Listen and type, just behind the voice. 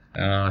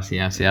Oh,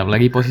 siap.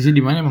 Lagi posisi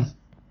di mana, Bang?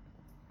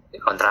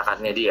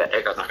 Kontrakannya dia,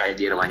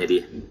 rumahnya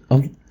dia.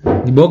 Oh,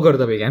 di Bogor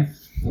tapi kan?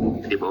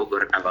 Di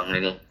Bogor, abang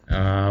ini.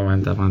 Oh,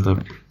 mantap.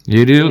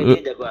 Jadi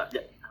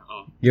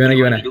Dia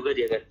gimana? Juga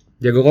dia kan.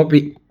 Jago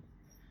kopi.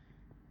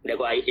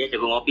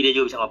 Jago ngopi, dia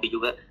juga bisa ngopi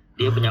juga.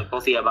 Dia punya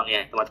kopi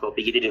abangnya, tempat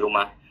kopi gitu di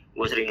rumah.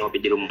 Gue sering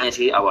ngopi di rumahnya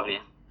sih awalnya.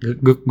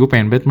 Gue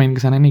pengen banget main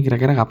kesana nih,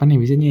 kira-kira kapan nih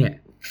bisanya ya?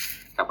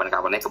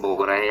 Kapan-kapannya ke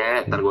Bogor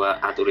aja, ntar gue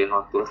aturin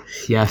waktu.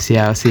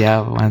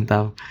 Siap,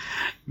 mantap.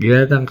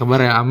 Gila Tang,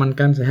 kabar ya, aman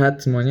kan,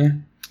 sehat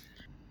semuanya?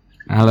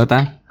 Halo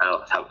Tang.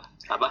 Halo,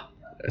 apa?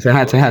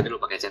 Sehat. Lu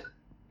pakai chat.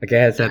 Oke,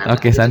 headset.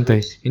 Oke,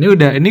 santuy.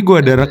 Ini gue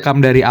udah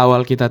rekam dari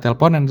awal kita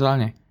teleponan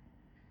soalnya.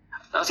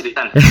 Oh,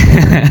 seriusan.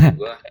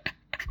 Gua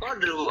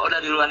udah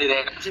duluan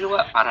direkam sih lu,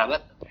 Pak. Parah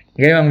banget.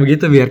 Oke, emang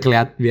begitu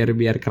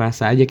biar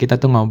kerasa aja kita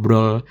tuh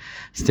ngobrol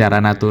secara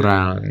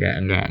natural,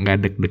 nggak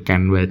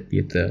deg-degan banget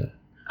gitu.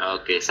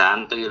 Oke,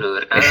 santuy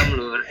lur, kalem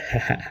lur.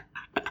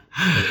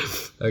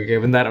 Oke,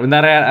 bentar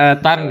ya,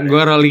 Tang,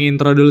 gue rolling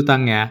intro dulu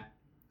Tang ya.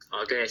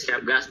 Oke,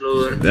 siap gas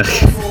lur.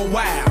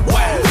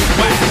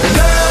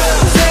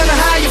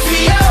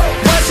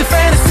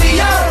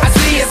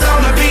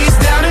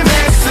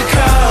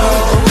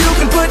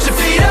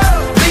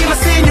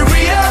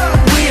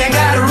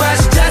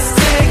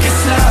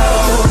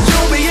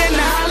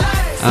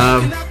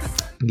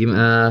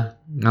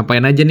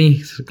 Ngapain aja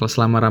nih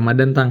selama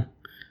Ramadan Tang?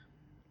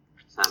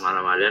 Sama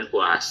Ramadan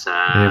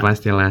puasa. Ya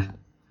pastilah.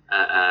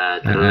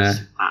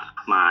 Terus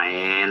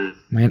main.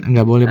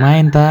 Nggak boleh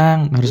main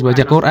Tang, harus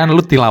baca Quran.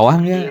 Lu tilawah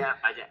nggak? Iya,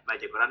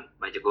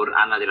 baca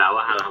Quran lah,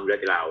 tilawah,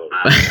 alhamdulillah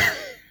tilawah.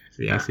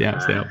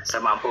 Siap.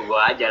 Semampu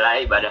gua aja lah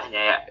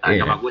ibadahnya ya.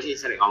 Sama gua sih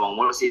sering ngomong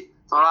mulu sih.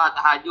 Sholat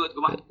tahajud,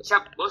 gua mah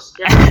siap bos.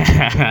 Siap.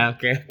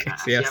 Oke,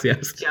 siap.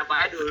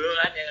 Siapa dulu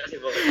kan yang ngasih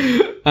bos.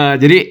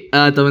 Jadi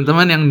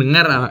teman-teman yang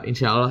dengar,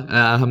 insya Allah,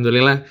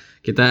 alhamdulillah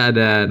kita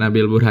ada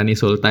Nabil Burhani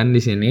Sultan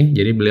di sini.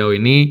 Jadi beliau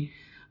ini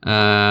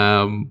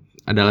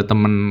adalah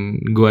temen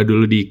gua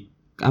dulu di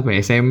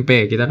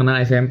SMP. Kita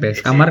kenal SMP.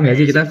 Sekamar nggak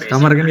sih kita?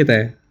 Sekamar kan kita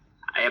ya?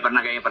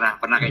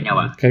 Pernah kayaknya,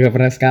 Pak. Kagak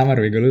pernah sekamar,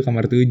 bego. Lu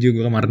kamar 7,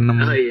 gua kamar 6.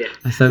 Oh iya.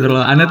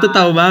 Astagfirullah. Anda tuh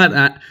tahu banget,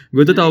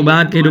 gua tuh tahu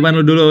banget kehidupan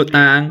lu dulu,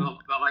 Tang.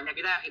 Pokoknya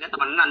kita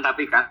temenan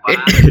tapi kan, Pak.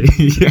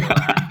 Iya.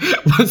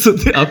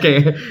 Maksudnya oke,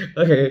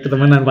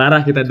 ketemenan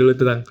parah kita dulu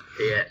tuh, Tang.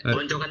 Iya,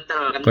 Konco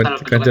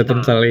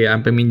kental ya,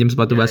 sampai minjem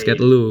sepatu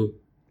basket lu.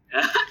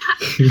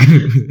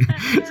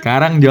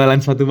 Sekarang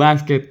jualan sepatu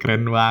basket,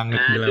 keren banget,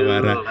 gila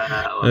parah.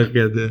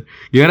 Oke tuh.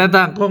 Gimana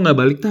Tang? Kok nggak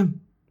balik Tang?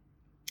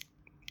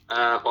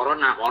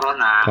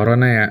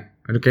 Corona ya.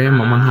 Aduh, kayaknya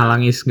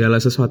menghalangi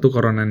segala sesuatu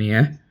corona nih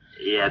ya.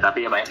 Iya,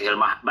 tapi ya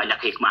banyak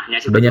hikmahnya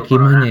sih. Banyak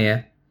hikmahnya ya.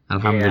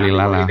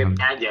 Alhamdulillah lah.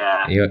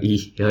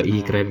 Yoi,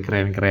 keren.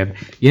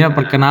 Iya,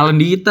 perkenalan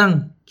di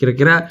Tang.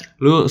 Kira-kira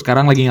lu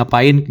sekarang lagi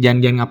ngapain?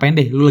 Jangan ngapain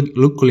deh.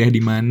 Lu kuliah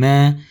di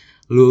mana?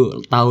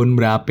 Lu tahun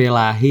berapa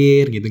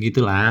lahir?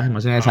 Gitu-gitulah.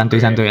 Maksudnya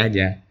santuy-santuy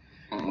aja.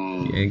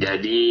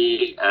 Jadi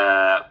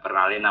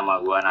perkenalin, nama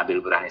gua Nabil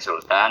Burhani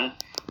Sultan.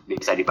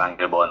 Bisa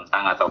dipanggil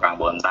Bontang atau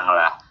Kang Bontang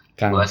lah.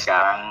 Gue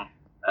sekarang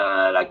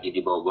lagi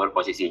di Bogor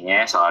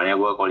posisinya, soalnya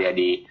gue kuliah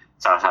di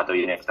salah satu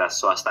universitas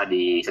swasta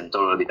di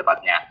Sentul lebih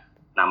tepatnya.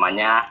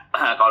 Namanya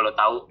kalau lo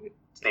tahu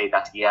Stay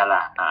Taskia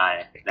lah.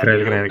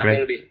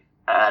 Keren.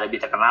 Lebih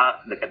terkenal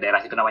dekat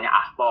daerah situ namanya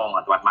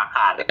Ahpong, tempat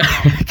makan.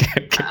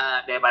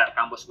 Daripada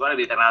kampus gue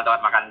lebih terkenal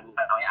tempat makan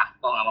namanya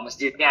Ahpong sama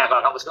masjidnya.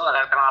 Kalau kampus gue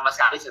gak terkenal sama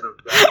sekali sih.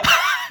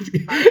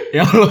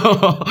 Ya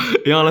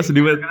Allah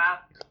sedih banget.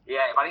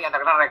 Iya, paling yang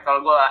terkenal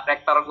rektor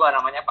gua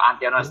namanya Pak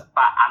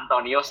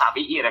Antonio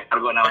Sapi'i, rektor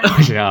gua namanya.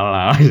 Masya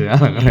Allah,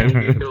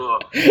 keren. Gitu.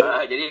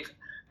 Jadi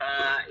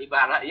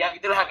ibarat ya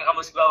gitulah ke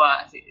kampus gua,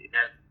 Pak.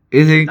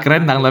 Ini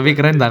keren Tang, tapi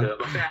keren Tang.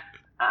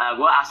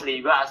 Gua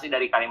asli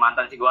dari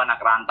Kalimantan sih, gua anak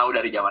rantau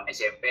dari zaman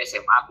SMP,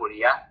 SMA,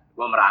 kuliah,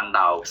 gua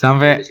merantau.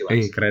 Sampai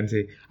keren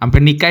sih.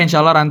 Sampai nikah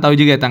insyaallah rantau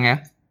juga Tang ya.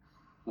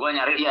 Gue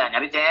nyari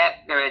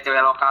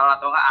cewek lokal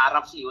atau enggak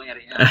Arab sih gue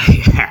nyarinya.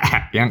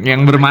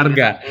 yang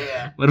bermarga.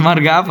 Iya.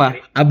 Bermarga apa?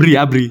 Abri.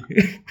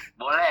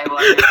 Boleh.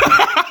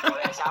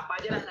 Siapa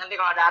aja lah, nanti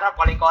kalau ada Arab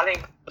calling.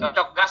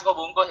 Cocok gas gue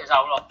bungkus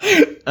insyaallah.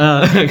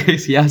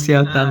 Oke,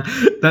 siap Tang.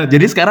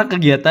 Jadi sekarang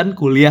kegiatan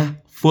kuliah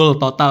full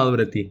total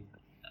berarti.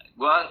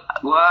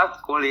 Gua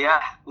kuliah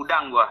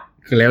udang gua.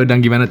 Kuliah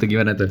udang gimana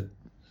tuh?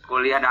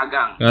 Kuliah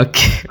dagang.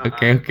 Oke.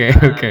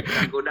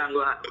 Udang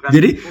gua.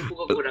 Jadi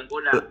udang.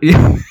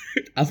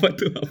 Apa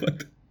tuh?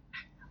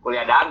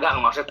 Kuliah dagang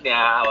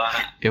maksudnya,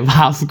 Pak. Ya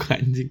maaf gua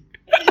anjing.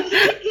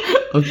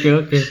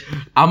 Oke.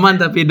 Aman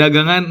tapi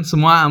dagangan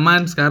semua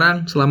aman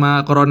sekarang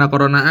selama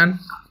coronaan?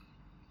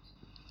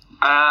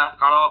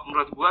 Kalau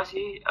menurut gua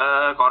sih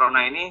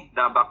corona ini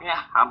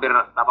dampaknya hampir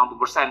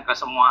 80% ke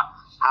semua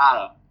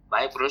hal,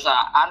 baik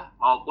perusahaan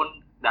maupun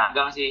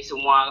dagang sih,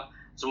 semua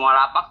semua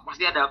lapak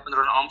pasti ada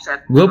penurunan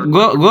omset.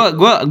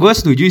 Gue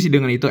setuju sih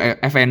dengan itu,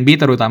 F&B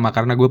terutama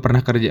karena gue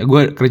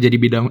kerja di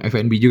bidang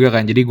F&B juga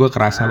kan, jadi gue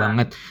kerasa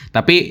banget.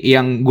 Tapi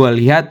yang gue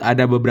lihat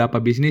ada beberapa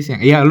bisnis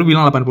yang, ya lu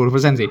bilang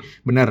 80% sih,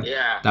 bener.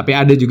 Yeah. Tapi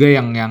ada juga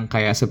yang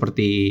kayak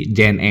seperti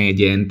JNE,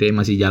 JNT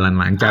masih jalan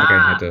lancar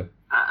kayak gitu.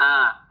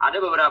 Ada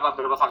beberapa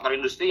faktor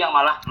industri yang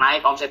malah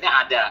naik omsetnya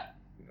ada.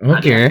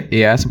 Oke,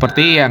 iya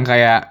seperti yang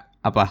kayak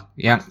apa?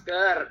 Yang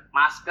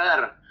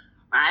masker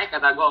naik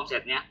kata gue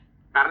omsetnya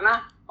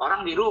karena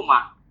orang di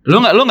rumah.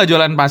 Lu nggak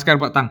jualan masker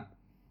Pak Tang?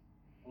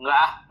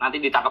 Enggak, nanti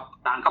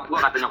tangkap gue,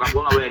 kata nyokap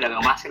gue nggak boleh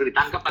dagang masker,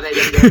 ditangkap katanya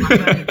dagang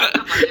masker.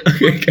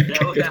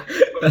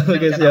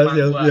 Oke, siap.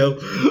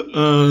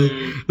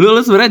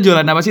 Lu sebenarnya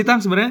jualan apa sih Tang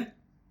sebenarnya?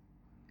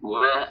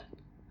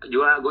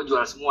 Gue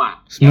jual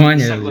semua.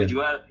 Semuanya gue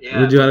jual. Ya,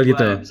 lu jual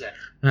gitu.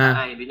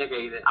 Nah, intinya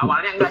kayak gitu.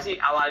 Awalnya enggak sih,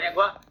 awalnya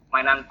gue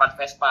mainan part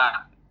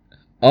Vespa.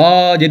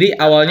 Oh, jadi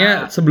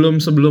awalnya sebelum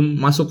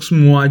masuk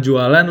semua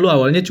jualan, lu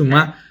awalnya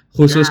cuma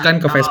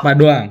khususkan ke Vespa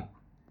doang.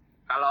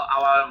 Kalau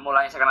awal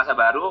mulanya Sekanasa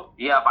baru,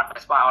 iya part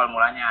Vespa awal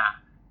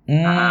mulanya.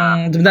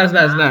 Sebentar.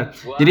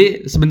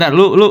 Jadi sebentar,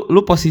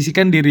 lu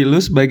posisikan diri lu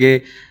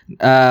sebagai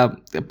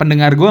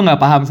pendengar gua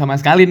nggak paham sama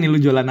sekali nih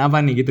lu jualan apa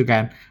nih gitu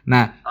kan.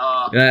 Nah,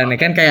 ini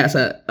kan kayak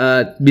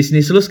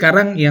bisnis lu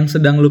sekarang yang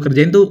sedang lu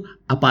kerjain tuh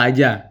apa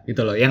aja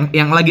gitu loh.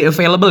 Yang lagi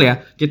available ya.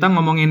 Kita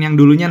ngomongin yang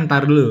dulunya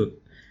ntar dulu.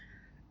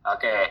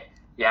 Oke.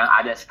 Yang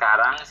ada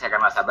sekarang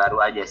Sekanasa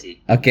baru aja sih.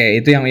 Oke,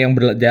 itu yang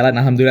berjalan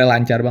alhamdulillah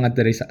lancar banget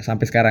dari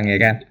sampai sekarang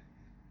ya kan.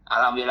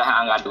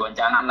 Alhamdulillah nggak ada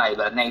goncangan lah,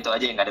 ibaratnya itu aja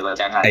yang nggak ada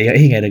goncangan. Ayo,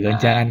 nggak ada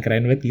goncangan,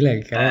 keren banget gila.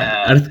 Karena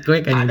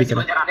earthquake kan yang bikin.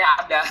 Goncangannya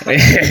ada.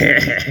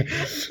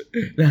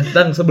 Nah,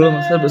 Tang,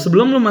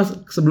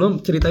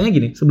 sebelum ceritanya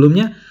gini,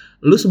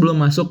 sebelum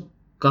masuk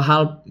ke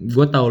hal,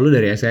 gue tahu lu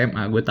dari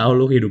SMA, gue tahu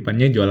lu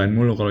kehidupannya jualan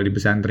mulu kalau di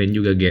pesantren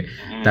juga, Ge.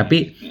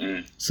 Tapi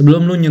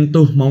sebelum lu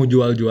nyentuh mau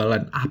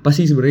jualan, apa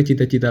sih sebenarnya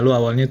cita-cita lu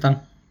awalnya,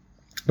 Tang?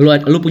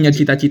 Lu punya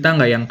cita-cita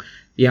nggak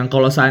yang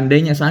kalau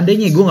seandainya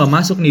gue nggak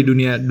masuk nih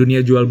dunia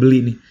jual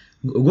beli nih,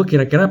 gue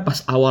kira-kira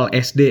pas awal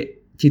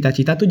SD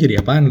cita-cita tuh jadi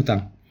apaan lu,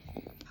 Tang?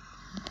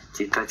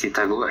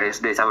 Cita-cita gue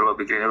SD, sambil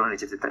gue pikirin dulu nih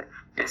cita-cita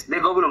SD.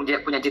 Gue belum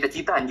punya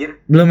cita-cita anjir.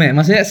 Belum ya?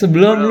 Maksudnya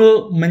sebelum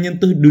lu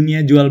menyentuh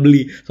dunia jual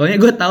beli.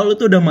 Soalnya gue tahu lu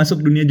tuh udah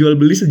masuk dunia jual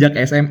beli sejak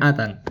SMA,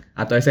 Tang,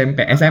 atau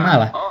SMP, SMA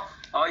lah.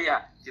 Oh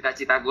iya,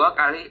 cita-cita gue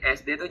kali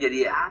SD tuh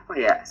jadi apa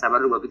ya?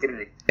 Sabar lu, gue pikirin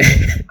nih.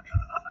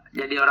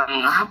 Jadi orang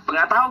apa?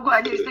 Nggak tahu gue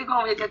aja SD gue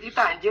punya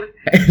cita-cita anjir.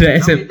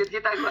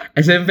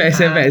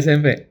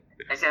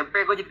 SMP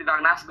gue jadi tukang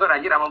nasgor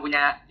anjir, sama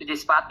punya cuci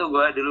sepatu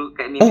gue dulu,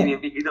 kayak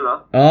mimpi-mimpi gitu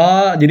loh.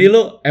 Oh, jadi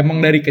lu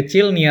emang dari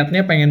kecil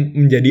niatnya pengen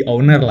menjadi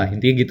owner lah,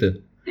 intinya gitu.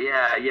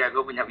 Iya,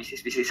 gue punya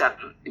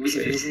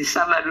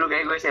bisnis-bisnisan lah dulu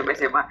kayak gue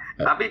SMA.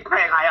 Tapi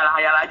kayak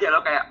khayal-khayal aja lo,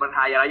 kayak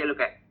berkhayal aja lo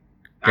kayak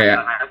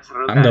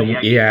seru kali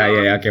ya.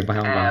 Iya, oke,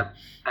 paham.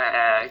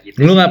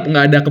 Gitu. Lu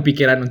nggak ada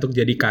kepikiran untuk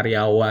jadi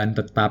karyawan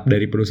tetap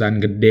dari perusahaan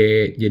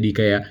gede, jadi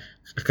kayak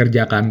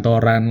kerja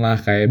kantoran lah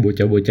kayak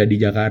bocah-bocah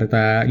di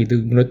Jakarta gitu.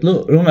 Menurut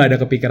lu nggak ada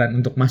kepikiran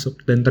untuk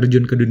masuk dan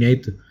terjun ke dunia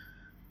itu?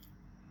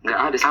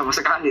 Nggak ada sama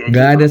sekali.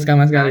 Nggak ada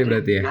sama sekali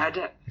berarti ya. Nggak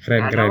ada.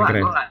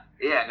 Keren.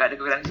 Iya, nggak ada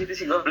kepikiran situ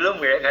sih, gue belum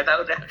ya, nggak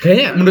tahu dah.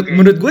 Kayaknya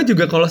menurut gue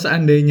juga kalau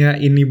seandainya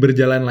ini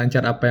berjalan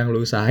lancar apa yang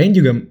lu usahain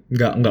juga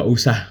nggak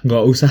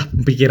usah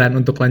pikiran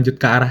untuk lanjut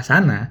ke arah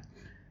sana.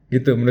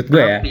 Gitu menurut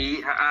gue ya.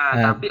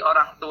 Tapi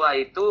orang tua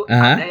itu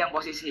ada yang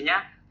posisinya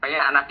pengen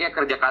anaknya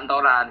kerja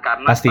kantoran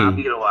karena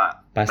stabil,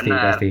 Wak. Pasti.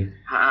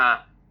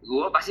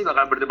 Gue pasti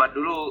bakal berdebat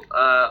dulu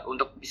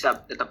untuk bisa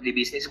tetap di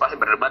bisnis, pasti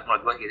berdebat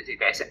menurut gue gitu sih,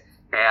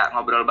 kayak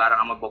ngobrol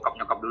bareng sama bokap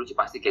nyokap dulu sih,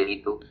 pasti kayak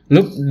gitu.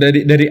 Lu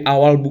dari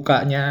awal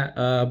bukanya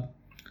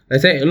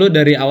lu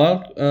dari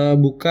awal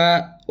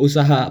buka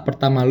usaha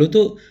pertama lu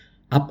tuh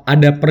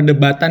ada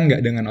perdebatan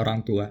nggak dengan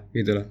orang tua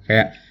gitu loh,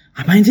 kayak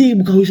apain sih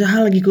buka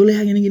usaha lagi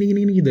kuliah gini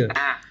gitu?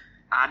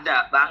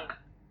 Ada bang.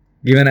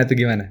 Gimana?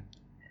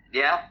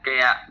 Dia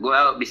kayak gue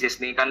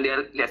bisnis nih kan, dia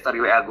lihat story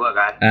WA gue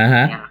kan.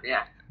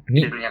 Ya,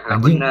 ini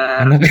kagak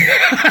bener.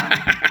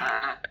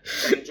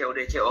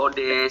 Sering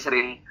COD,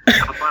 sering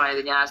apa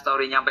lainnya,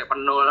 story nyampe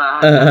penuh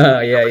lah.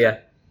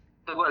 Iya.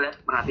 Itu gue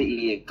lihat,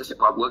 perhatiin, terus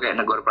nyokap gue kayak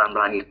negor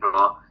pelan-pelan gitu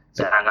loh,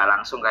 secara nggak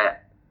langsung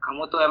kayak,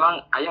 kamu tuh emang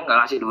ayah nggak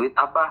ngasih duit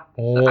apa?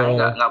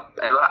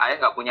 Ayah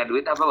nggak punya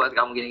duit apa buat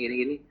kamu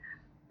gini.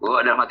 Gue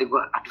dalam hati gue,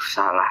 aduh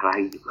salah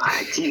lagi gue,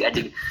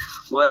 anjing.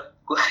 Gue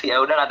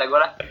ya udah kata gue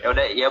lah, ya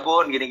udah ya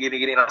bun gini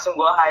langsung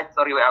gue hide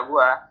story WA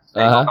gue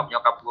dari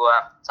nyokap gue,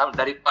 sama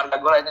dari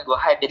keluarga gue lainnya gue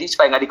hide, jadi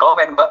supaya nggak di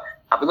komen gue,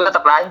 tapi gue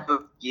tetap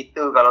lanjut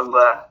gitu kalau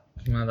gue.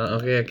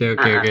 Oke.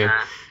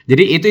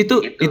 Jadi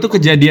itu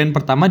kejadian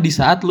pertama di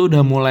saat lu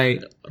udah mulai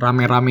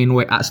rame-ramein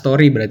WA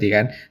story berarti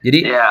kan?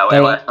 Jadi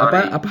kalau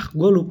apa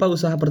gue lupa,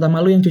 usaha pertama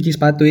lu yang cuci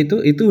sepatu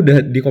itu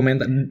udah di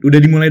komentar, udah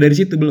dimulai dari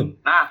situ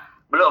belum?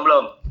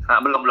 Belum.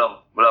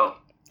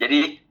 Jadi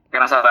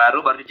karena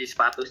baru cuci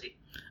sepatu sih.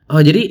 Oh,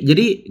 jadi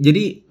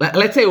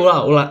let's say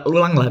ulang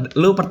lah.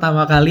 Lu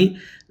pertama kali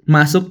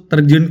masuk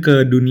terjun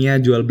ke dunia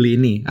jual beli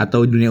ini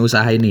atau dunia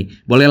usaha ini?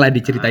 Bolehlah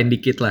diceritain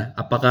dikit lah.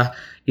 Apakah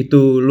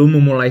itu lu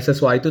memulai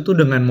sesuatu tuh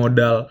dengan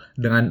modal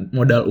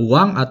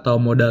uang atau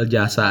modal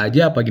jasa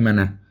aja apa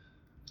gimana?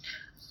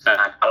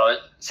 Nah, kalau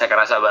saya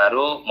kerasa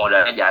baru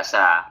modalnya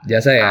jasa.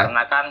 Jasa ya?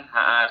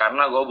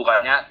 Karena gue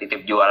bukannya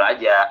titip jual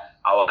aja.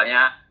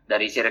 Awalnya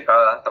dari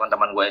circle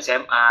teman-teman gue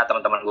SMA,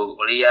 teman-teman gue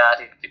kuliah,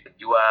 titip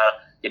jual.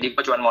 Jadi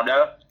gue cuma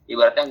modal,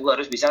 ibaratnya gue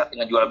harus bisa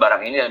ngejual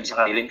barang ini dan bisa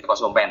ngambilin ke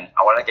konsumen.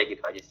 Awalnya kayak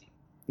gitu aja sih.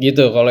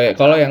 Gitu.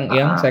 Kalau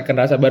yang saya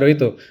rasa baru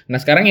itu. Nah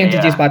sekarang yang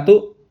cuci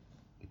sepatu,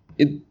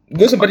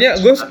 gue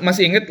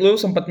masih inget lu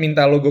sempat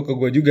minta logo ke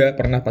gue juga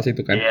pernah pas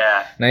itu kan.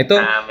 Iya. Nah itu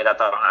minta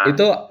tolong.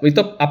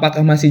 Itu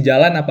apakah masih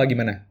jalan apa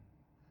gimana?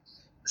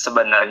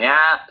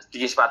 Sebenarnya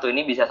cuci sepatu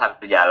ini bisa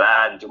sambil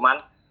jalan,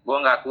 cuman gue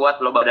nggak kuat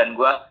loh badan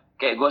gue.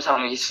 Kayak gue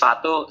sama cuci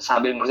sepatu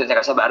sambil ngurusin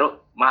saya baru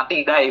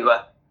mati dai gue.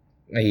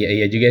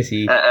 Iya juga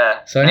sih.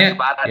 Soalnya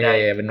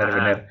iya benar.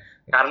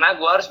 Karena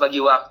gue harus bagi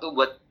waktu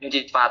buat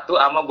nyuci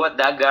sepatu sama buat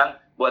dagang,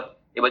 buat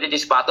ibaratnya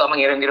cuci sepatu sama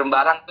ngirim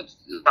barang tuh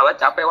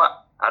capek Wak.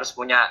 Harus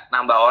punya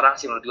nambah orang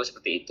sih menurut gue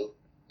seperti itu.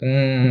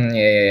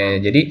 Iya.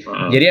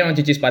 Jadi emang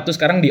cuci sepatu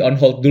sekarang di on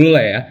hold dulu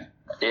lah ya.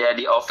 Iya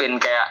di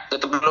offin kayak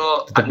tutup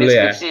dulu admin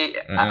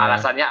skripsi.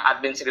 Alasannya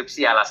admin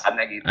skripsi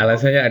alasannya gitu.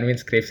 Alasannya admin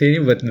skripsi ini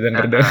buat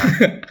denger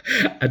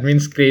admin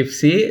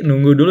skripsi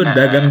nunggu dulu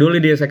dagang dulu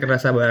dia second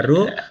rasa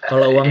baru.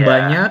 Kalau uang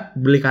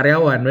banyak beli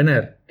karyawan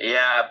bener.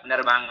 Iya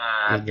bener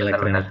banget. Gila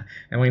keren.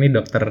 Emang ini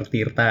dokter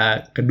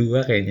Tirta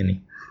kedua kayaknya nih.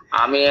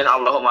 Amin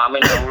Allahumma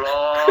amin ya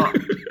Allah.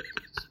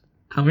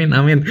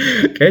 Amin.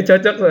 Kayak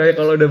cocok soalnya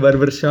kalau udah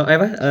barbershop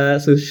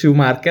shoe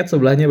market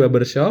sebelahnya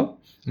barbershop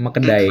sama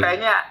kedai. Itu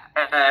kayaknya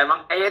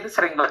emang kayaknya itu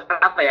sering banget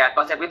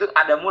konsep itu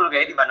ada mulu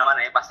kayak di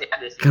mana-mana ya pasti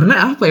ada sih.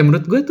 Karena apa ya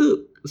menurut gue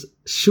tuh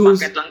shoes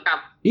paket lengkap.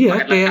 Iya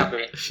paket kayak lengkap,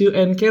 ya. Shoe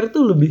and care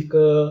tuh lebih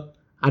ke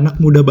anak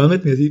muda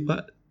banget gak sih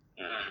Pak?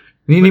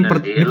 Ini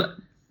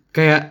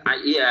kayak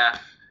iya.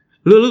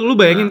 Lu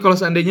bayangin kalau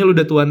seandainya lu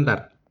udah tua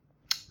ntar.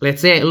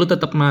 Let's say lu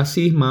tetap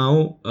masih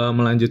mau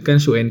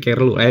melanjutkan shoes and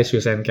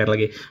care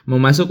lagi. Mau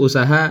masuk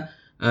usaha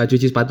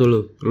cuci sepatu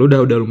lu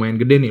udah lumayan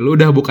gede nih, lu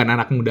udah bukan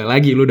anak muda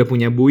lagi, lu udah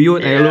punya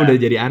buyut, lu udah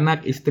jadi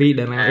anak, istri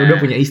dan lain-lain, udah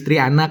punya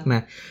istri, anak.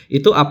 Nah,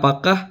 itu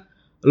apakah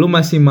lu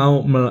masih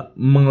mau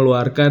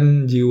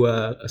mengeluarkan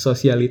jiwa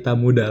sosialita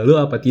muda lu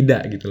apa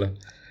tidak gitu loh?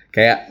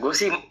 Kayak gue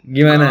sih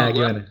gimana?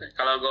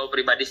 Kalau gue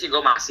pribadi sih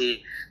gue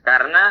masih,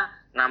 karena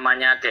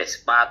namanya kayak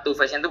sepatu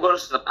fashion tuh gue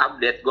harus tetap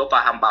update, gue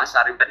paham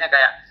pasar, ibaratnya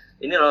kayak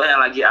ini loh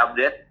yang lagi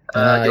update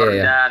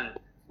Jordan. Iya.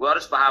 Gue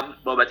harus paham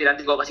bahwa berarti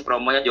nanti gue kasih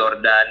promonya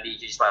Jordan di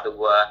cuci sepatu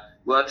gue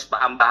harus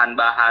paham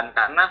bahan-bahan,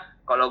 karena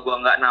kalau gue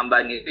nggak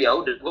nambahin itu ya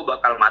udah gue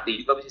bakal mati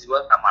juga bisnis gue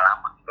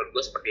lama-lama. Menurut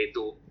gue seperti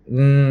itu.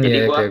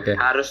 Jadi gue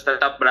harus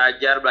tetap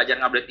belajar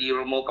ngupdate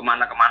ilmu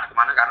kemana,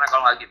 karena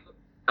kalau nggak gitu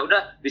ya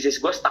udah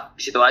bisnis gue stuck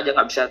di situ aja,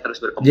 nggak bisa terus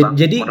berkembang.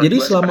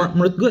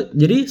 Menurut gue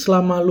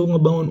selama lu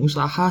ngebangun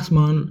usaha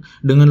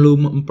dengan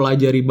lu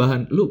mempelajari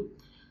bahan lu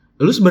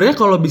sebenarnya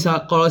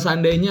kalau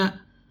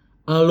seandainya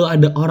lu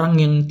ada orang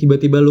yang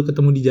tiba-tiba lu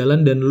ketemu di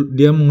jalan dan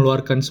dia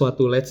mengeluarkan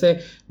suatu, let's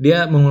say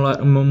dia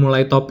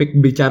memulai topik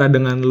bicara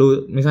dengan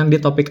lu, misalnya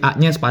dia topik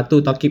A-nya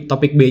sepatu,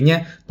 topik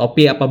B-nya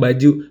topi apa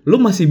baju, lu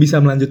masih bisa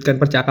melanjutkan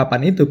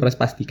percakapan itu,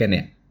 pastikan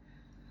ya.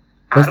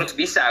 Harus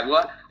bisa,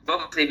 gue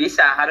mesti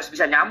bisa, harus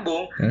bisa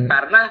nyambung.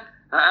 Karena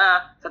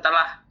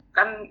setelah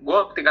kan gue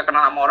ketika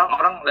kenal sama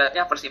orang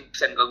lihatnya first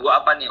impression ke gue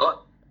apa nih,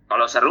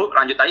 kalau seru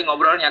lanjut aja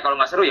ngobrolnya, kalau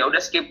nggak seru ya udah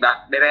skip,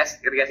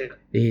 beres gitu guys.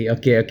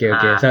 Oke.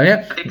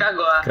 Soalnya ketika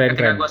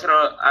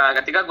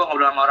gue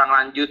ngobrol sama orang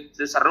lanjut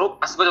seru,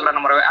 pas gue tukeran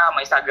nomor WA sama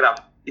Instagram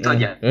itu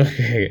aja.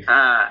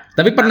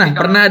 Tapi pernah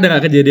ada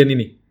nggak kejadian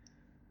ini?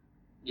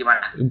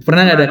 Gimana?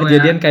 Pernah nggak ada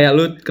kejadian kayak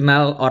lu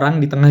kenal orang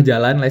di tengah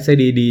jalan, let's say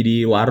di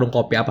warung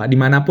kopi apa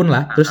dimanapun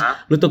lah, terus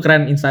lu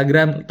tukeran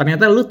Instagram,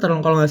 ternyata lu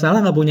kalau nggak salah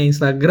nggak punya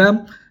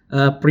Instagram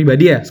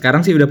pribadi ya?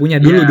 Sekarang sih udah punya,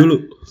 dulu.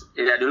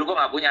 Ya dulu gue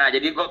nggak punya,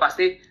 jadi gue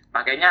pasti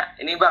pakainya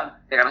ini bang,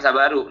 saya kenasa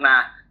baru.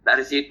 Nah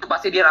dari situ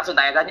pasti dia langsung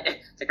tanya-tanya,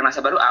 saya kenasa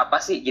baru apa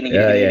sih? Gini.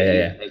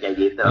 Kayak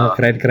gitu. Oh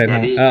keren.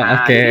 Jadi,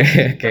 Oke.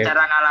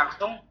 Secara nggak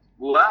langsung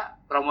gue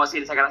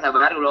promosiin saya kenasa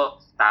baru loh,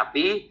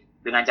 tapi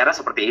dengan cara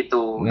seperti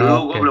itu.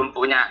 Dulu gue belum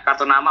punya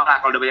kartu nama lah.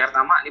 Kalau udah punya kartu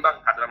nama, nih bang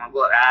kartu nama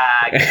gue.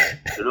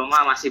 Gitu. Dulu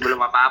mah masih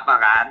belum apa-apa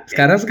kan.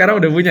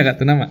 Sekarang udah punya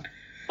kartu nama.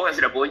 Oh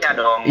sudah punya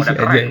dong, udah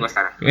keren gue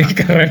sekarang.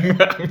 Keren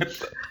banget.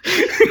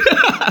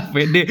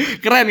 Pede,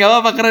 keren gak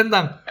apa-apa, keren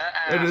Tang.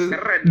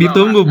 Keren.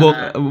 Ditunggu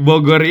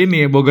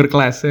Bogor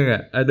kelas ya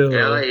gak? Aduh,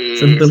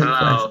 sentuh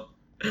kelas.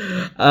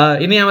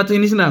 Ini amat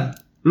ini senang.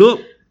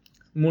 Lu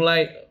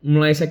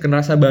mulai second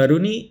rasa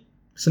baru nih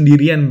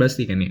sendirian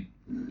pasti kan ya?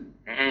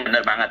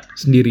 Bener banget.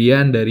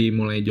 Sendirian dari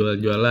mulai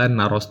jual-jualan,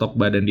 naruh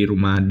stok badan di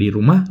rumah.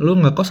 Lu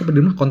ngekos apa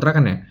di rumah?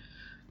 Kontrakan ya?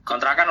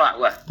 Kontrakan Wak,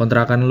 gua.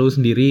 Kontrakan lu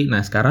sendiri.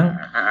 Nah sekarang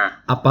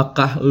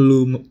apakah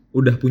lu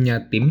udah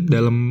punya tim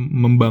dalam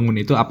membangun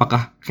itu?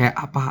 Apakah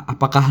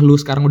lu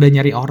sekarang udah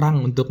nyari orang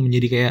untuk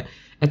menjadi kayak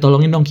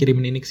tolongin dong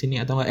kirimin ini ke sini,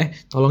 atau enggak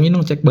tolongin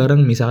dong cek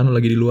bareng misalkan lu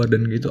lagi di luar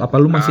dan gitu.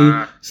 Apa lu masih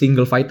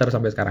single fighter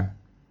sampai sekarang?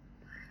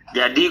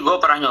 Jadi gue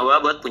pernah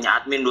nyoba buat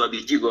punya admin 2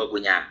 biji gue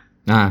punya.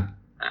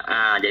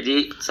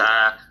 Jadi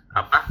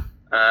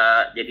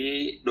jadi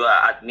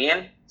 2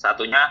 admin,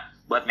 satunya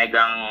buat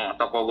megang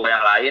toko gue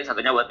yang lain,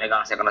 satunya buat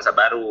megang second rasa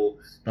baru.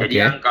 Jadi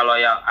yang kalau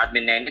yang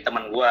adminnya ini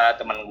teman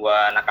gue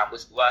anak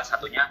kampus gue,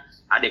 satunya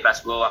adik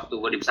kelas gue waktu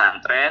gue di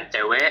pesantren,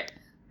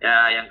 cewek.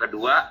 Ya, yang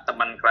kedua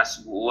teman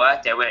kelas gue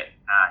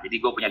cewek. Nah, jadi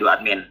gue punya 2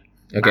 admin.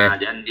 Nah,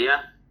 dan dia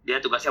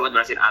tugasnya buat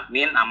bersihin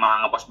admin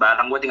sama ngepost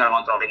barang, gue tinggal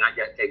ngontrolin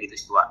aja kayak gitu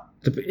sih, Wak.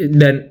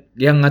 Dan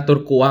yang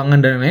ngatur keuangan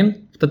dan lain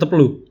tetap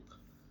lu?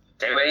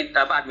 Cewek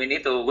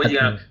admin itu, gue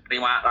juga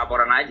terima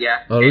laporan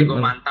aja, kayak gue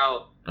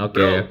mantau.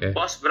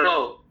 Bos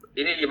bro,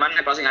 ini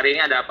gimana closing hari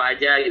ini ada apa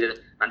aja gitu.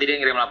 Nanti dia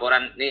ngirim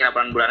laporan, nih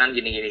laporan bulanan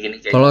gini.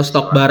 Kalau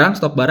stok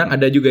barang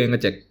ada juga yang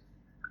ngecek?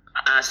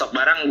 Stok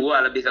barang gue,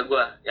 lebih ke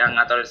gue yang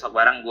ngatur stok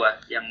barang gue,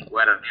 yang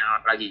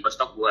lagi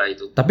stok gue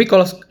itu. Tapi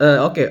kalau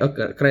oke,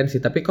 keren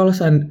sih. Tapi kalau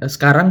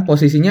sekarang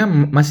posisinya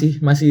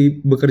masih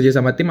bekerja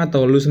sama tim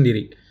atau lu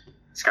sendiri?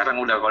 Sekarang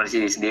udah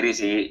kondisi sendiri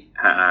sih.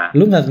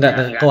 Lu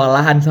nggak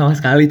kewalahan sama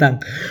sekali, Tang?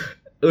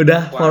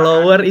 Udah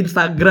follower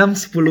Instagram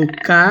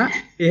 10k,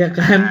 ya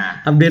kan?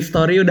 Update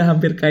story udah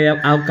hampir kayak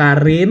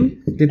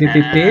Aukarin,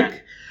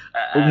 titik-titik.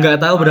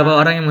 Nggak tahu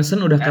berapa orang yang mesen,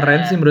 udah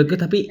keren sih menurutku.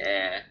 Tapi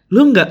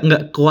lu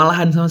nggak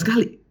kewalahan sama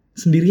sekali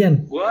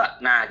sendirian?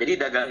 Jadi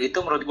dagang itu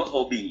menurut gua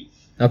hobi.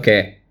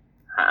 Oke.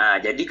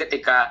 Jadi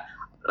ketika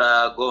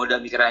gue udah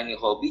mikirnya ini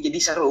hobi,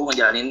 jadi seru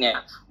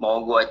ngejalaninnya.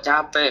 Mau gue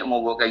capek, mau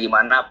gue kayak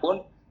gimana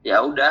pun,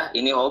 ya udah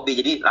ini hobi.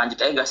 Jadi lanjut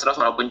aja gas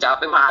terus, walaupun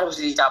capek mah harus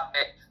sih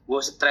capek. Gue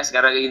stres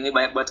gara-gara ini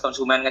banyak banget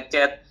konsumen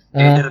ngechat,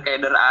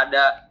 keder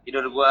ada,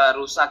 tidur gue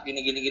rusak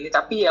gini.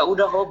 Tapi ya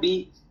udah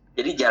hobi.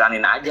 Jadi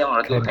jalanin aja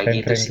menurut gue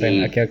kayak gitu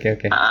sih. Oke.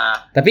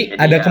 Tapi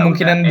ada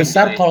kemungkinan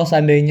besar kalau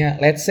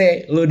seandainya let's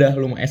say lu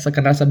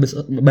second rasa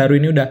baru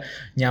ini udah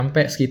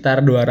nyampe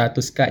sekitar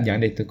 200k,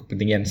 jangan deh itu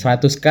kepentingan,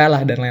 100k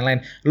lah dan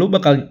lain-lain. Lu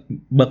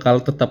bakal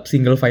tetap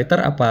single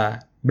fighter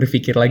apa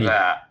berpikir lagi?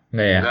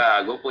 Enggak ya? Enggak,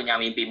 gue punya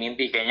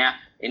mimpi-mimpi kayaknya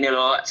ini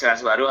loh,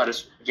 sekarang baru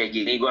harus kayak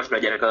gini, gue harus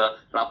belajar ke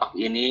lapak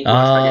ini, gue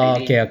harus belajar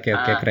ini. Oke,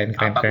 keren.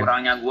 Apa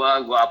kurangnya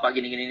gue apa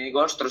gini, gue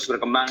harus terus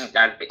berkembang.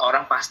 Dan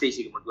orang pasti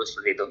sih menurut gue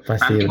seperti itu.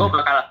 Nanti gue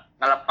bakal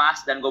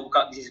ngelepas dan gue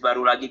buka bisnis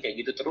baru lagi kayak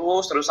gitu,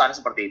 terusan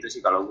seperti itu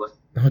sih kalau gue.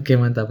 Oke,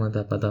 mantap.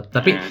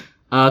 Tapi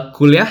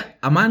kuliah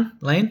aman,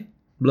 lain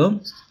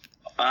belum?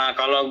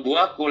 Kalau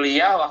gue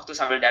kuliah waktu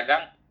sambil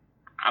dagang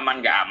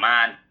aman gak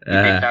aman.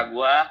 IPK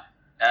gue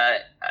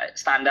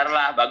standar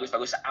lah,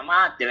 bagus-bagus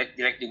amat,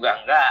 jelek-jelek juga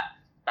enggak.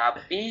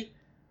 Tapi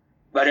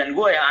badan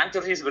gue yang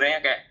hancur sih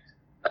sebenarnya, kayak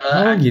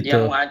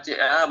gitu.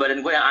 Badan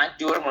gue yang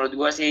hancur menurut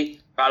gue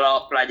sih.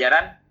 Kalau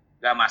pelajaran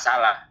gak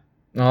masalah.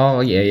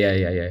 Oh iya.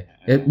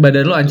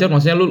 Badan lu hancur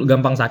maksudnya lu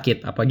gampang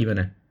sakit apa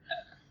gimana?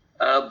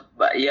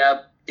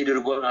 Ya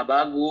tidur gue gak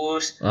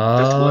bagus.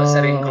 Terus gue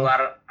sering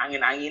keluar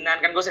angin-anginan,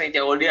 kan gue sering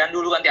COD-an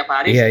dulu kan tiap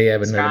hari. Iya,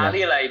 bener,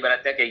 sekali lah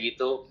ibaratnya kayak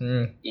gitu.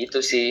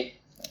 Itu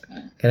sih.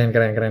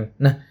 Keren.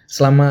 Nah,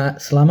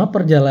 selama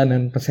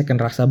perjalanan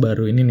second rasa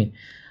baru ini nih,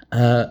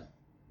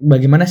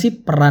 bagaimana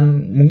sih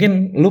peran,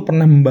 mungkin lu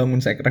pernah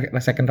membangun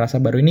second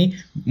rasa baru ini,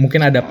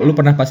 mungkin lu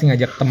pernah pasti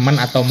ngajak teman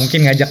atau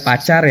mungkin ngajak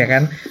pacar ya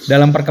kan,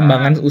 dalam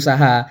perkembangan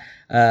usaha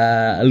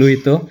lu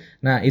itu.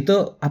 Nah,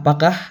 itu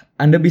apakah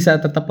Anda bisa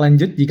tetap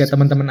lanjut jika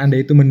teman-teman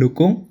Anda itu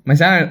mendukung?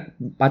 Misalnya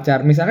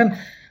pacar, misalkan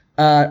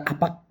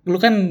lu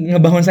kan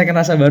ngebangun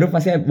second rasa baru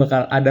pasti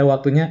bakal ada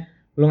waktunya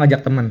lu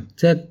ngajak teman.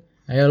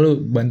 Ayo lu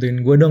bantuin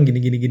gue dong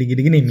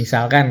gini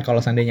misalkan kalau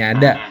seandainya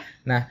ada.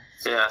 Nah,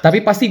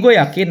 tapi pasti gue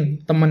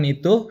yakin temen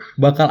itu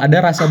bakal ada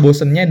rasa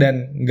bosennya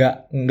dan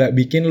nggak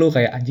bikin lu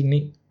kayak anjing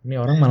nih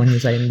orang malah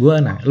nyusahin gue.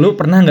 Nah, lu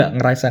pernah nggak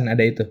ngerasain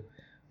ada itu?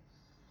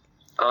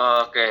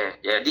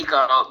 Oke, jadi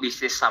kalau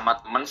bisnis sama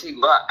temen sih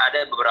gue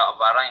ada beberapa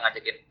orang yang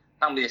ngajakin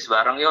tentang bisnis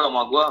bareng yuk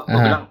sama gue. Gue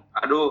bilang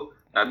aduh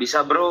nggak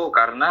bisa bro,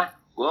 karena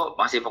gue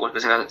masih fokus ke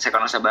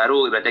second rasa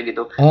baru ibaratnya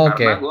gitu.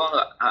 Karena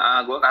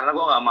gue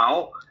nggak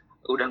mau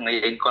udah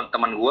ngeyain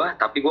teman gue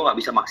tapi gue nggak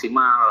bisa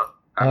maksimal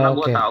karena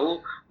gue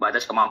tahu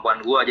batas kemampuan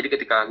gue. Jadi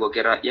ketika gue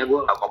kira ya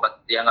gue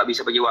nggak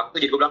bisa bagi waktu,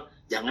 jadi gue bilang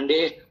jangan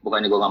deh,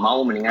 bukannya gue nggak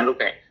mau, mendingan lu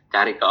kayak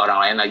cari ke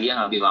orang lain lagi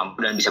yang lebih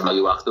mampu dan bisa bagi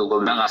waktu. Gue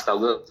bilang nggak tau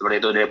gue seperti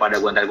itu daripada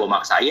gue ntar gue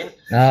maksain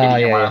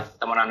jadi malah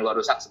temenan gue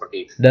rusak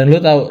seperti itu. Dan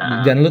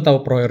lu tahu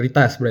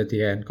prioritas berarti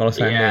kan kalau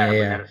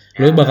seandainya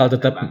lu bakal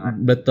tetap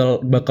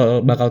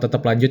bakal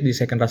tetap lanjut di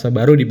second rasa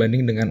baru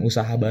dibanding dengan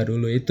usaha baru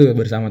lu itu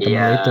bersama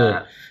teman lu itu.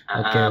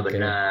 Oke.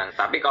 Benar.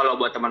 Tapi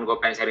kalau buat teman gue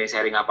pengen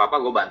sharing apa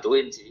gue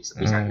bantuin sih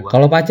sebisa gue.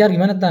 Kalau pacar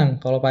gimana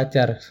Tang? Kalau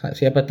pacar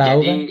siapa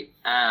tahu kan?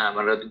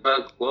 Menurut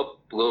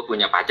gue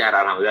punya pacar,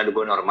 alhamdulillah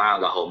gue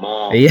normal, gak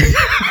homo. Iya.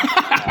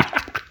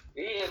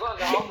 Iya, gue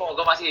gak homo,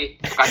 gue masih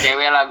suka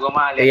cewek lah, gue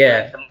mah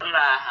lihat temen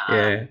lah.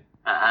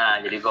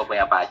 Jadi gue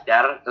punya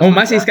pacar.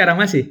 Masih sekarang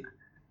masih?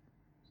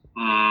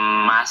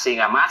 Masih.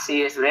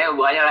 Sebenarnya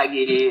hubungannya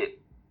lagi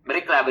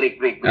break.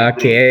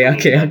 Oke.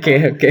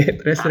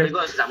 Terus. Tapi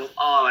gue susah move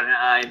on,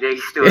 kayak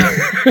gitu.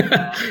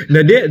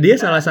 Nah dia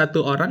salah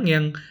satu orang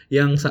yang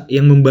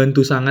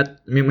membantu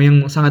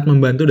yang sangat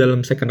membantu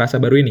dalam second rasa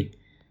baru ini.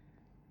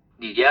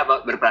 dia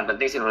berperan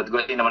penting sih menurut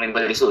gue, nemenin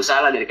gue dari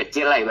susah lah, dari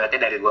kecil lah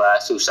ibaratnya, dari gue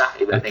susah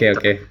ibaratnya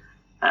gitu.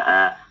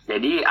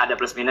 Jadi ada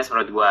plus minus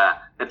menurut gue.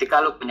 Ketika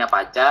lu punya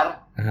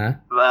pacar,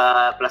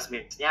 plus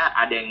minusnya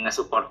ada yang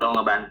nge-support lo,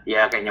 ngebantu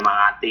ya, kayak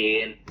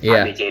nyemangatin,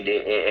 A, B, C, D,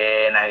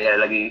 E, nah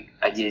lagi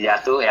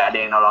jatuh ya ada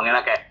yang nolongin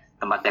lah, kayak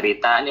tempat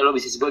cerita, ini lo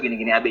bisnis gue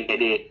gini-gini A, B, C,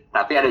 D.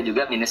 Tapi ada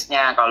juga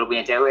minusnya kalau lu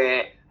punya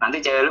cewek,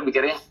 nanti cewek lu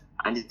pikirnya,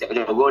 anjir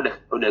cewek gue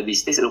udah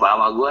bisnis lupa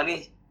sama gue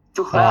nih.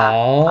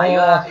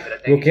 Ayo,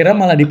 gue kira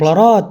malah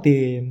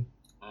dipelorotin.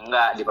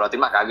 Enggak, dipelorotin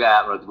mah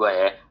kagak menurut gue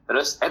ya.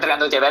 Terus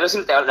tergantung cewek lu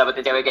sih,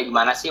 dapetin cewek kayak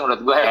gimana sih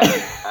menurut gue ya.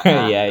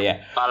 Iya.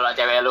 Kalau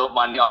cewek lu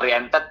money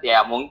oriented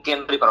ya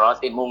mungkin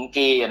dipelorotin,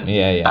 mungkin.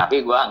 Iya.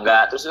 Tapi gue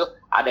enggak. Terus lu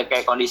ada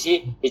kayak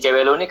kondisi di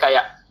cewek lu nih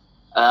kayak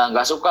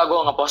nggak suka gue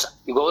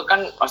ngepost, gue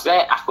kan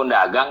maksudnya akun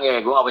dagang ya,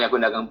 gue nggak punya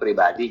akun dagang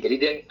pribadi, jadi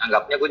dia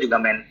anggapnya gue juga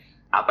main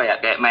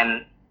kayak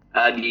main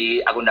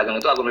di akun dagang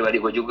itu akun pribadi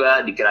gue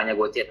juga, dikiranya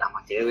gue chat sama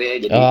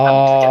cewek, jadi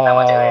chat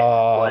sama cewek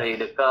gue dari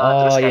deket,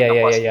 terus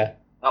kayak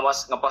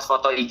ngepost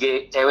foto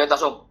IG cewek,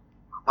 langsung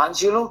apaan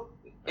sih lu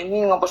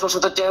ini ngepost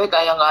foto cewek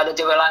kayak nggak ada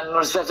cewek lain,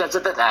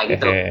 nah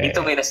gitu. Itu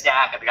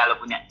minusnya ketika lu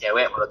punya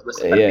cewek menurut gue.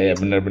 Iya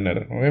benar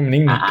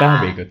mending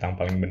nikah bego, tang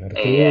paling bener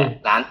tuh. Iya,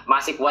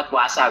 masih kuat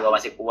puasa, gue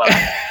masih kuat.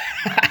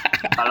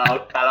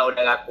 Kalau udah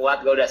nggak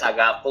kuat, gue udah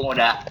sagapung,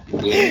 udah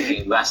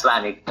ini gas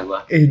lah nih gue.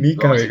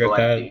 Nikah bego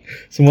tang.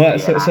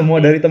 Semua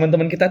dari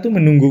teman-teman kita tuh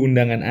menunggu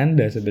undangan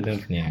Anda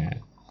sebenarnya.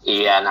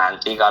 Iya,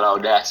 nanti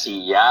kalau udah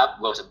siap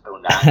gue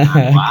sebut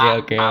undangan.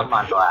 Oke.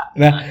 Aman, Wak.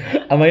 Nah,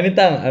 sama ini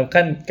Tang,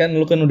 kan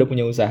lu kan udah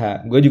punya usaha.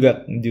 Gue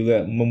juga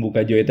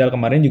membuka Joytel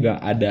kemarin juga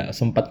ada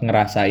sempat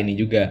ngerasa ini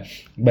juga.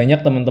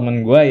 Banyak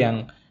teman-teman gue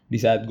yang di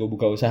saat gue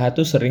buka usaha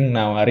tuh sering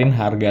nawarin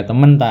harga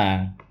temen,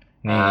 Tang.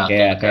 Nih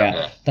kayak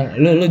Tang,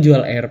 lu jual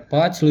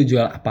AirPods, lu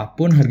jual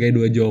apapun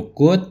harganya 2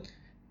 jokut,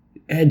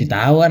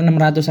 ditawar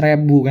 600.000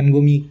 kan,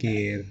 gue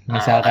mikir.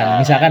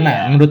 Misalkan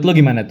nah, menurut lu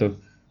gimana tuh?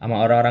 Sama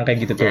orang-orang kayak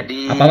gitu tuh.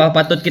 Apa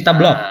patut kita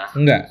blok?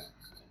 Enggak.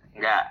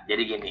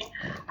 Jadi gini,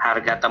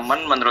 harga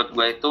temen menurut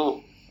gue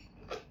itu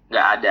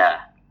nggak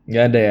ada.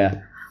 Nggak ada ya?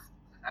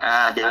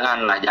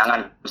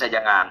 Jangan.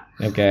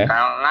 Oke.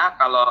 Karena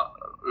kalau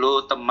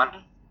lu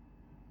temen,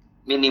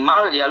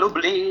 minimal ya lu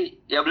beli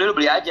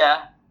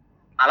aja.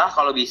 Malah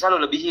kalau bisa lu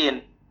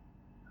lebihin.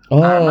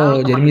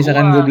 Jadi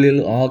misalkan gue beli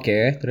lu,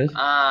 oke. Terus?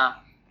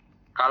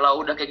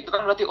 Kalau udah kayak gitu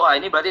kan berarti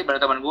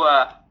benar teman gue.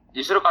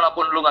 Justru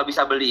kalaupun lu nggak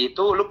bisa beli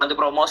itu, lu bantu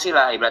promosi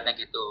lah ibaratnya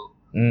gitu.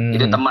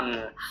 Itu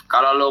temen.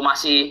 Kalau lu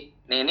masih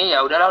ini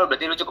ya udahlah,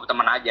 berarti lu cukup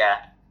teman aja.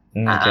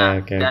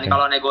 Dan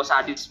kalau nego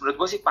sadis,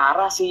 menurut gue sih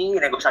parah sih.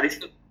 Nego sadis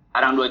itu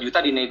kadang 2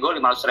 juta dinego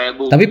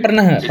 500.000. Tapi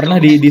pernah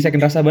di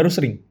second rasa baru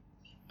sering?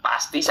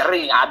 Pasti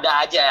sering,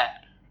 ada aja.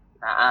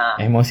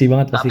 Emosi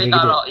banget pasti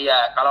kayak gitu.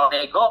 Kalau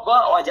nego gue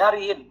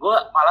wajarin. Gue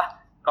malah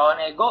kalau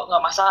nego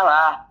nggak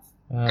masalah.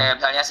 Kayak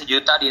misalnya 1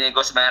 juta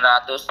dinego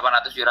 900,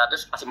 800,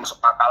 700 masih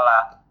masuk akal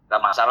lah. Gak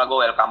masalah, gue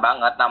welcome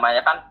banget.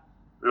 Namanya kan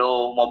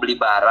lo mau beli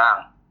barang,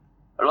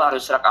 lo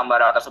harus rekam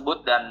barang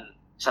tersebut dan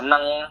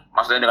seneng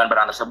maksudnya dengan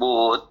barang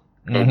tersebut,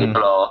 kayak gitu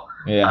loh.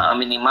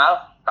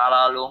 Minimal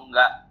kalau lo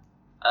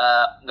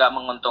nggak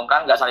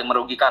menguntungkan, nggak saling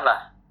merugikan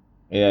lah.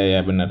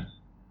 Iya benar.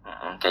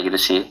 Kayak gitu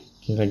sih.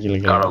 Gila.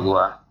 Kalau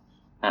gue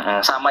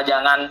sama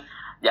jangan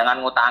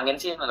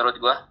ngutangin sih menurut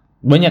gue.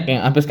 Banyak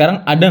yang sampai sekarang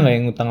ada nggak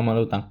yang ngutang sama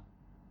lo, Tang?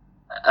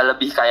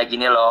 Lebih kayak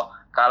gini loh.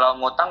 Kalau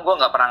ngutang gue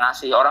nggak pernah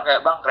ngasih, orang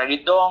kayak bang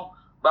kredit dong,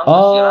 bang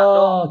cicilan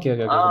dong. Oke,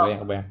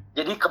 kebayang.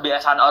 Jadi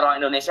kebiasaan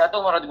orang Indonesia tuh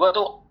menurut gue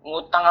tuh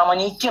ngutang sama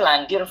nyicil,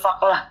 anjir, fuck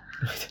lah.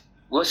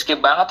 Gue skip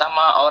banget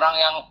sama orang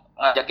yang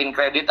ngajakin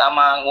kredit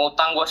sama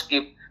ngutang, gue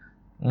skip.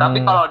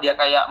 Tapi kalau dia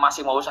kayak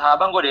masih mau usaha,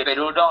 bang gue DP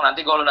dulu dong,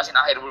 nanti gue lunasin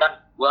akhir bulan,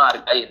 gue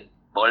hargain,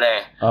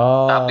 boleh.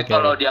 Tapi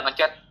kalau dia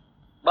ngechat,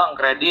 bang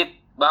kredit,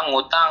 bang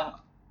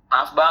ngutang,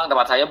 maaf bang,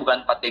 tempat saya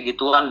bukan tempat kayak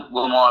gituan,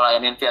 gue mau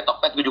layanin via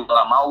Tokped, gue juga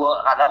gak mau,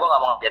 karena gue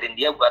gak mau ngajarin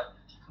dia buat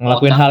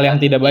ngelakuin hal yang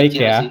tidak baik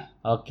ya.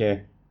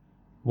 Oke.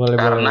 Boleh.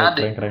 Karena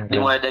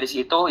dimulai dari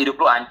situ hidup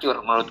lu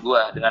hancur menurut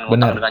gue, dengan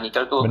ngutang dengan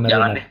nyicil tuh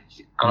jangan deh.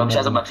 Kalau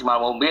bisa semaksimal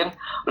mungkin,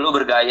 lu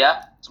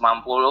bergaya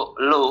semampu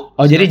lu.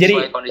 Jadi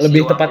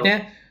lebih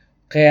tepatnya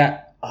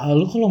kayak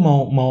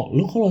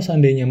lu kalau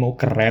seandainya mau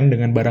keren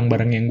dengan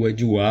barang-barang yang gue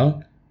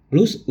jual,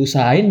 lu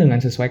usahain dengan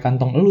sesuai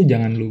kantong lu,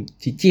 jangan lu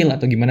cicil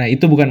atau gimana.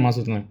 Itu bukan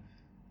maksudnya.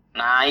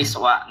 Nice,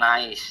 Wak,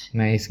 nice.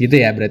 Nice gitu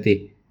ya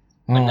berarti.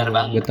 Bener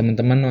banget. Buat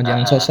temen-temen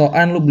jangan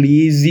sosokan lu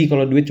beli easy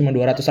kalau duit cuma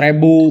 200.000.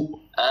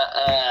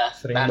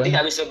 Nanti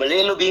habis lu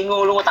beli lu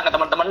bingung, lu ngutang ke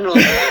temen-temen lu.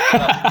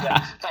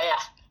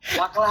 Kayak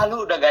wak lah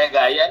lu udah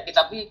gaya-gaya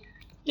tapi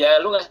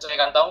ya lu nggak sesuai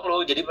kantong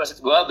lu. Jadi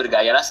maksud gue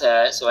bergaya lah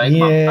sesuai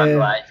kemampuan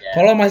lu aja.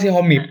 Kalau masih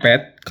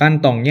homipad,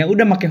 kantongnya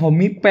udah pakai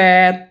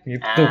homipad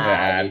gitu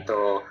kan.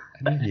 Gitu.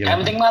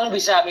 Yang penting mah lu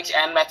bisa mix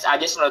and match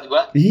aja menurut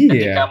gue.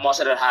 Ketika mau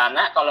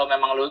sederhana, kalau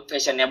memang lu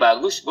fashionnya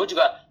bagus, gue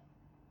juga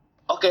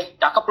oke,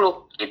 cakep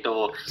lu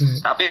gitu.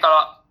 Tapi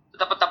kalau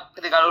tetap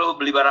ketika lu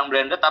beli barang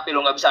branded tapi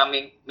lu nggak bisa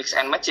mix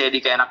and match, jadi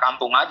kayak anak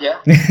kampung aja.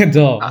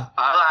 Tuh.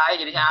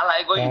 Alay, jadinya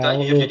alay. Gue gitu aja,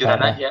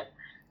 jujur-jujuran aja.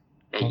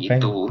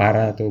 Kayak gitu.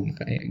 Parah tuh.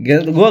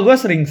 Gue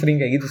sering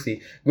kayak gitu sih.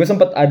 Gue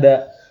sempet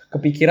ada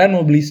kepikiran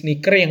mau beli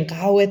sneaker yang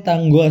KW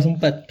tang. Gue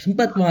sempet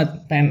banget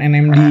pengen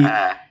NMD.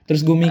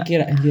 Terus gue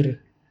mikir anjir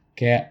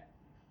kayak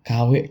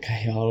KW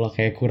kayak Allah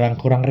kayak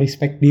kurang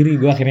respect diri.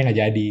 Gue akhirnya nggak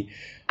jadi.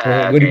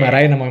 Gue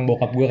dimarahin sama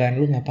bokap gue kan,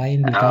 lu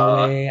ngapain beli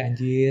KW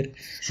anjir.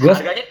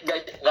 Harganya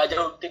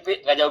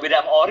nggak jauh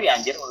beda sama ori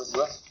anjir menurut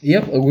gue. Iya,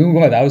 gue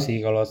nggak tahu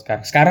sih kalau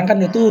sekarang kan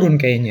udah turun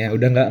kayaknya,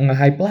 udah nggak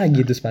hype lagi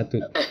tuh sepatu.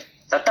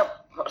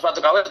 Tetap sepatu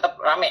KW tetap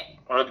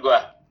rame menurut gue.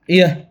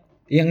 Iya,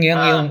 yang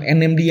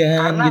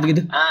NMD-an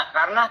gitu-gitu.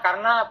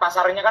 Karena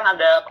pasarnya kan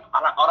ada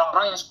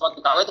orang-orang yang sepatu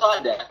KW itu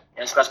ada,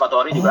 yang suka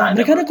sepatu ori juga ada.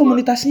 Mereka ada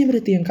komunitasnya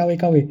berarti yang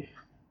KW.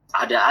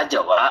 Ada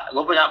aja, Pak.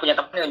 Gue punya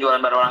temen yang jualan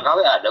barang orang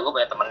KW ada. Gue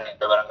punya temen yang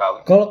jualan barang KW.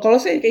 Kalau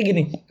saya kayak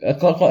gini,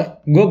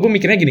 gue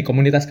mikirnya gini,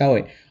 komunitas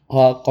KW.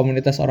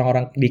 Komunitas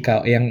orang-orang di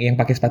KW yang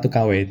pakai sepatu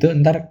KW itu,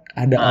 ntar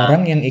ada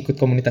orang yang ikut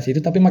komunitas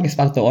itu tapi pakai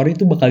sepatu ori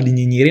itu bakal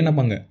dinyinyirin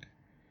apa enggak?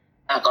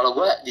 Nah, kalau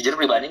gue jujur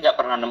pribadi nggak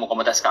pernah nemu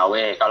komunitas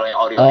KW. Kalau yang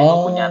ori gue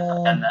punya.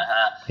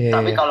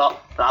 Tapi kalau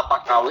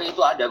lapak KW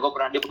itu ada. Gue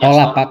pernah dia punya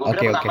store. Lapak,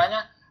 oke.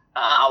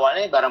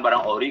 Awalnya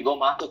barang-barang ori gue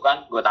masuk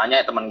kan, gue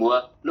tanya teman gue,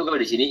 lu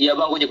gue di sini, iya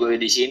bang, gue juga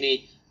di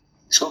sini.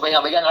 Terus gue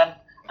pegang kan,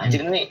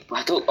 anjir nih,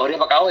 tuh ori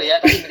apa KW ya,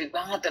 tapi mirip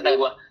banget kata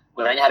gue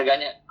tanya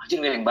harganya, anjir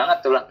mirip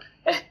banget tuh lah.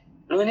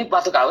 Lu ini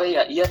sepatu KW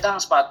ya, iya tang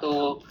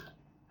sepatu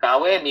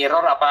KW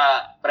mirror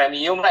apa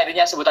premium lah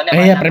intinya sebutannya.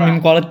 Iya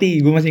premium quality,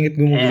 gue masih inget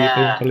gue mau beli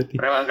premium quality.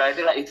 Premium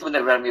quality lah, itu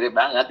benar-benar mirip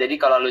banget.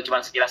 Jadi kalau lu cuma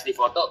sekilas di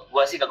foto,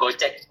 gue sih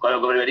kegocek. Kalau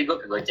gue pribadi gue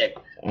kegocek.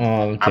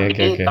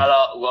 Tapi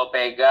kalau gue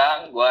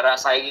pegang, gue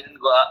rasain,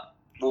 gue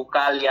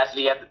buka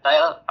lihat-lihat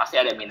detail, pasti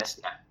ada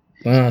minusnya.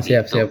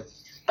 Siap.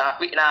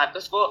 Tapi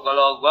terus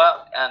kalau gue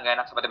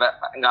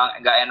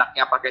nggak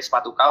enaknya pakai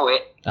sepatu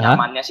KW,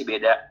 nyamannya sih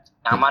beda.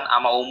 Nyaman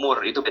sama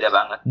umur itu beda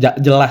banget.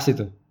 Jelas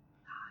itu.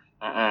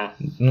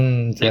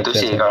 Siap.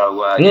 Sih kalau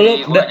gue.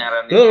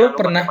 Lu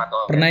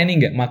pernah ini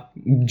nggak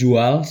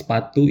jual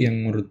sepatu yang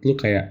menurut lu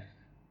kayak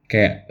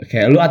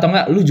lu atau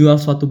enggak lu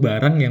jual suatu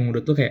barang yang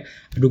menurut lu kayak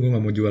aduh gue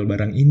nggak mau jual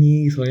barang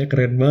ini soalnya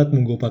keren banget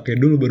mau gue pakai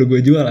dulu baru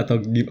gue jual atau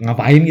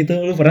ngapain gitu,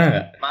 lu pernah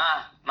nggak?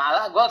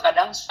 Malah gue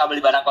kadang suka beli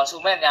barang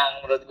konsumen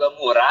yang menurut gue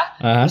murah,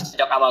 terus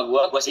cocok sama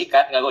gue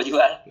sikat nggak gue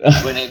jual.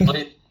 Gue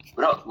negoin,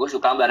 bro gue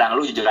suka barang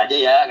lu jujur aja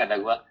ya kata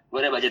gue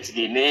ada budget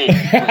segini,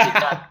 gue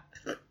sikat.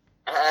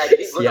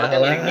 Jadi gue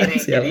miring-miring.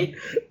 Jadi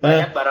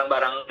banyak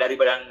barang-barang dari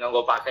barang yang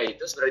gue pakai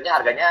itu sebenarnya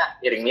harganya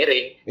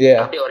miring-miring,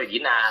 tapi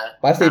original.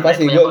 Pasti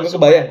gue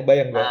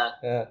kebayang gue.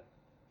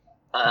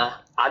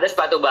 Ada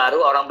sepatu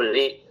baru orang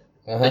beli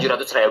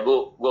 700.000,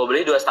 gue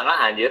beli 2,5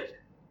 anjir.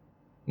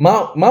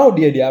 Mau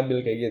dia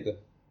diambil kayak gitu?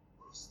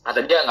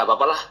 Kata dia nggak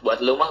apa-apa lah,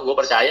 buat lu mah gue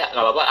percaya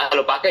nggak apa-apa.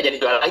 Lu pakai jadi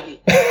jual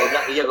lagi. Gue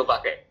bilang iya gue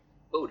pakai.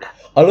 Udah.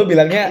 Lu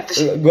bilangnya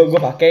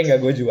gue pakai nggak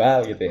gue jual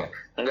gitu ya?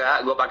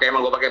 Enggak, gue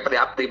pakai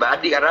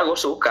pribadi karena gue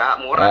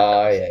suka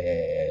murah. Iya.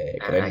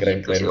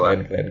 Keren.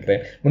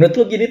 Menurut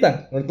lu gini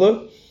Tang, menurut lu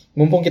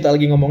mumpung kita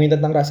lagi ngomongin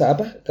tentang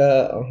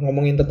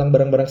ngomongin tentang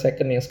barang-barang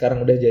second yang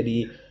sekarang udah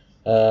jadi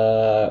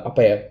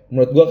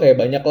menurut gue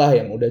kayak banyak lah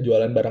yang udah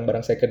jualan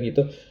barang-barang second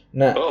gitu.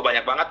 Nah,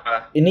 banyak banget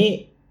malah.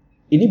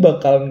 Ini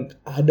bakal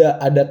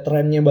ada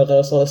trennya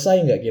bakal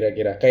selesai nggak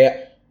kira-kira?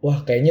 Kayak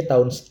wah kayaknya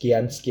tahun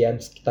sekian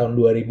tahun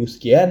 2000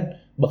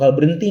 sekian bakal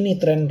berhenti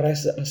nih tren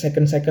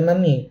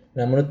second-secondan nih.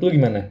 Nah menurut lu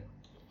gimana?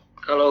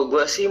 Kalau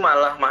gue sih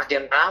malah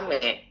makin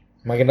rame.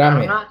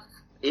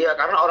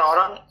 Karena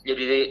orang-orang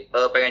jadi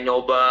pengen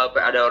nyoba,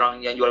 ada orang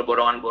yang jual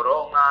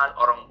borongan-borongan,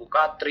 orang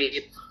buka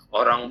Thrift,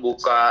 orang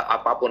buka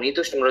apapun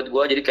itu sih menurut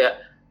gue.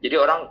 Jadi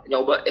orang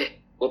nyoba,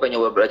 gue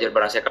pengen nyoba belajar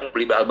barang second,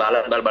 beli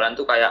bal-balan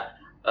tuh kayak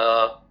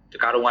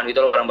karungan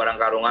gitu loh, barang-barang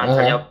karungan.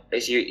 Misalnya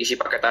isi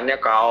paketannya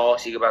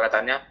kaos, isi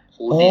paketannya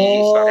hoodie,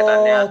 isi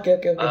paketannya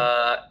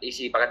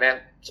isi paketnya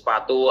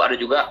sepatu.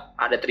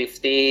 Ada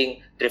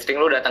thrifting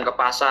lu datang ke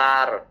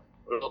pasar.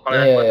 Lu kalau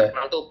yang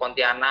kenal tuh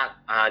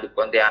Pontianak, di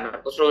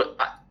Pontianak terus lu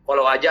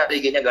follow aja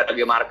IG-nya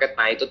Garage Market.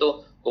 Nah itu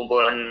tuh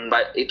kumpulan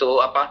itu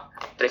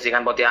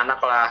thriftingan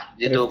Pontianak lah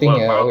gitu.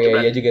 Kalau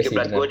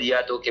kiblat gue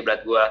dia tuh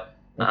kiblat gue.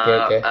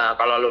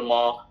 Kalau lu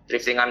mau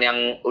thriftingan yang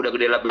udah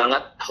gede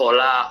banget,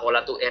 Hola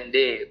tuh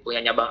ND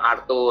punyanya Bang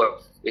Arthur.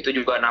 Itu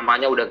juga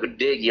namanya udah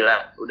gede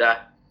gila,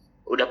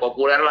 udah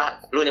populer lah.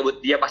 Lu nyebut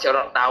dia pasti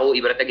orang tahu,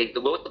 ibaratnya kayak gitu.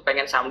 Gue tuh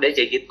pengen someday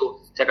kayak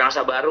gitu. Saya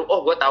rasa baru,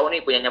 gue tahu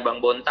nih punyanya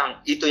Bang Bontang.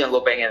 Itu yang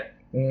gue pengen.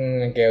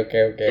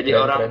 Oke. Jadi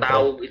orang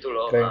tahu gitu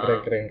loh.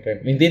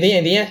 Keren.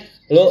 Intinya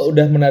lu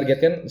udah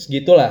menargetkan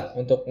segitulah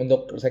untuk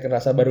second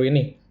rasa baru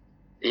ini.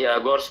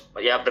 Iya, gue harus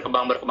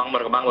berkembang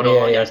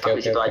jangan stuck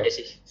di situ aja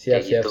sih.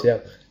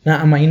 Siap.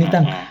 Nah, sama ini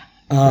Tang.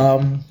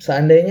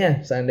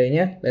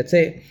 Seandainya let's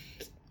say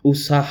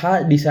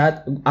usaha di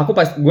saat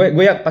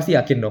gue pasti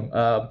yakin dong.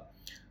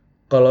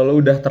 Kalau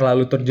lu udah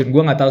terlalu terjun,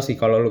 gue nggak tahu sih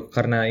kalau lu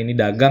karena ini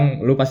dagang,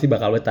 lu pasti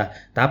bakal betah.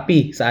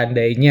 Tapi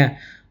seandainya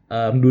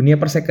dunia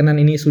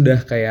persekenan ini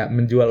sudah kayak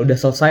menjual, udah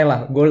selesai lah.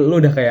 Lu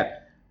udah kayak,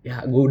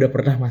 ya gue udah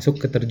pernah masuk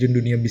ke terjun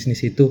dunia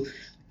bisnis itu.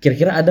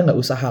 kira-kira ada nggak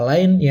usaha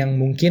lain yang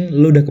mungkin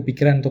lu udah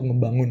kepikiran untuk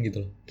ngebangun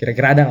gitu loh?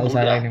 Kira-kira ada nggak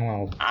usaha lain yang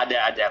mau?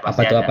 Ada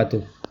pasti ada. Apa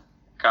tuh?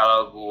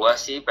 Kalau gua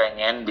sih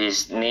pengen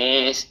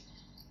bisnis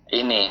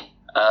ini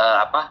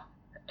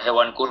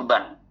hewan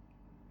kurban.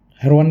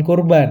 Hewan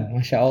kurban,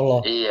 Masya Allah.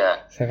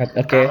 Iya. Sangat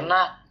oke.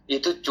 Karena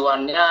itu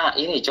cuannya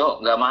ini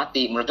nggak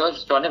mati. Menurut gua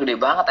cuannya gede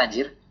banget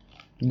anjir.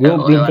 Gue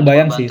belum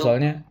kebayang sih,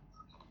 soalnya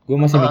gue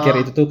masih mikir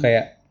itu tuh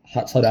kayak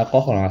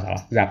sedekah kalau nggak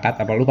salah, zakat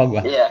apa lupa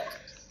gue.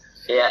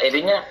 Iya,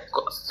 intinya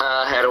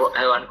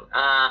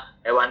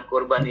hewan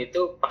kurban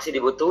itu pasti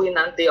dibutuhin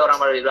nanti orang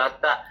pada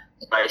dilata.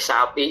 Kayak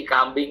sapi,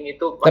 kambing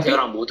itu pasti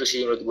orang butuh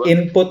sih menurut gue.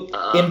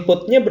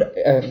 Inputnya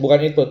bukan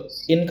input,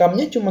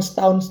 income-nya cuma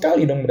setahun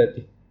sekali dong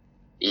berarti.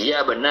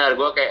 Iya benar,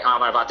 gue kayak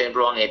manfaatin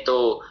peluang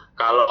itu.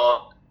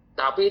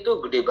 Tapi itu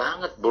gede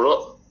banget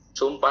bro,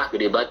 sumpah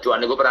gede banget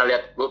cuannya. Gue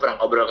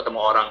pernah ngobrol ketemu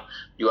orang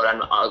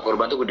jualan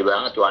kurban tuh gede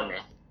banget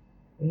cuannya.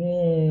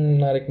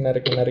 Menarik.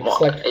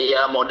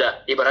 Iya,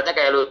 modal. Ibaratnya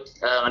kayak lu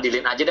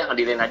ngedilin aja.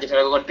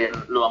 Misalnya gue ngedilin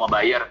lu sama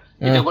buyer,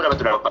 itu gue dapat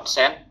berapa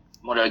persen,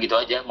 modal gitu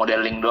aja,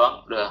 modeling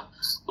doang,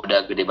 udah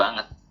gede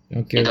banget.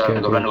 Oke.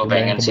 Gue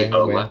pengen sih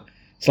kalau gue.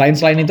 Selain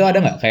itu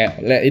ada nggak kayak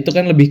itu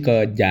kan lebih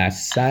ke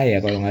jasa ya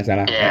kalau nggak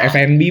salah. Yeah.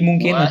 F&B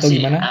mungkin gua atau sih,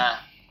 gimana?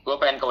 Gue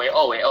pengen ke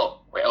WO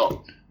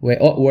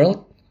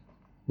World,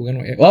 bukan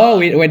WO. Oh,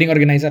 wedding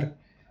organizer.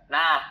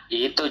 Nah,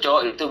 itu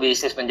itu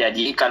bisnis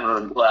menjanjikan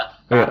menurut gua.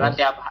 Karena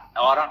tiap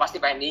orang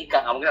pasti pengen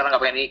nikah, nggak mungkin orang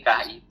nggak pengen nikah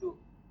itu.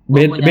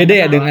 Beda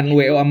ya dengan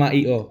WO sama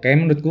IO.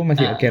 Kayak menurut gua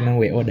masih oke nang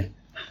WO dah.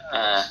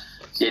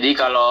 Jadi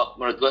kalau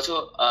menurut gua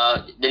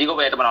jadi gua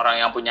punya teman orang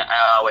yang punya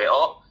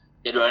WO,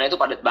 jadwalnya itu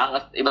padat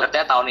banget.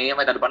 Ibaratnya tahun ini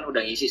sampai tahun depan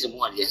udah ngisi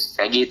semua dia.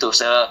 Kayak gitu,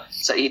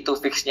 itu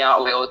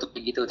fixnya WO tuh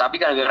begitu. Tapi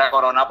gara-gara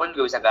corona pun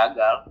juga bisa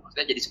gagal.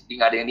 Maksudnya jadi sepi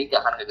nggak ada yang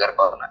nikah kan gara-gara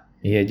corona.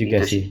 Iya juga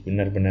gitu sih,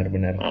 benar.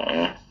 Benar,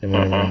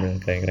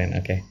 keren.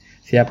 Oke.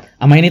 Siap.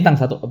 Sama ini Tang,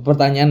 satu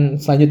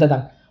pertanyaan selanjutnya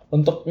Tang.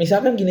 Untuk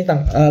misalkan gini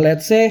Tang,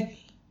 let's say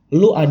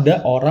lu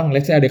ada orang,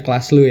 let's say ada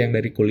kelas lu yang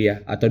dari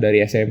kuliah atau dari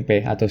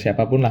SMP atau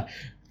siapapun lah,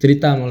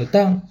 cerita sama lu,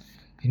 Tang,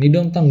 ini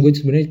dong Tang, gue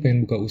sebenarnya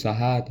pengen buka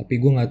usaha,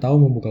 tapi gue nggak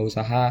tahu mau buka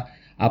usaha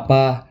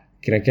apa.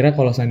 Kira-kira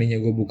kalau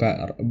seandainya gue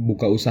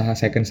buka usaha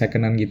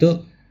secondan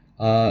gitu,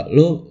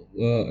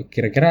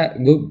 kira-kira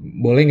gue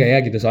boleh nggak ya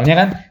gitu? Soalnya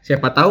kan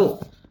siapa tahu.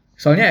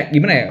 Soalnya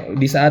gimana ya,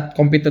 di saat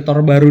kompetitor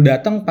baru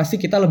datang pasti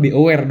kita lebih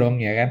aware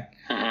dong ya kan.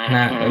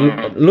 Nah,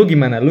 lu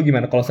gimana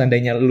kalau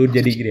seandainya lu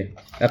jadi gitu ya?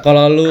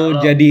 Kalau lu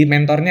jadi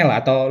mentornya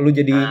lah atau lu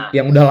jadi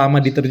yang udah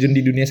lama diterjun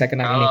di dunia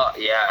second-hand ini?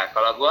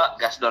 Kalau gua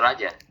gas door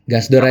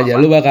aja.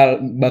 Lu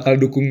bakal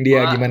dukung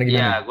dia gimana?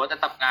 Iya, gua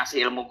tetap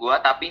ngasih ilmu gua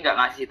tapi enggak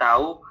ngasih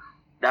tahu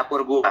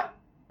dapur gua.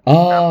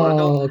 Dapur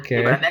tuh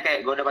okay. Ibaratnya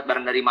kayak gua dapat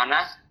barang dari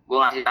mana,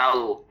 gua ngasih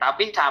tahu.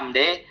 Tapi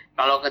someday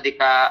kalau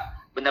ketika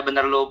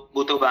benar-benar lu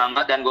butuh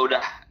banget dan gue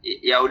udah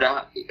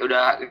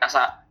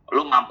ngerasa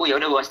lu mampu, ya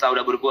udah gue kasih tahu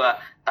dapur gue.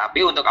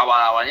 Tapi untuk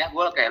awalnya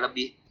gue kayak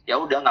lebih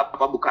ya udah nggak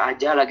apa-apa, buka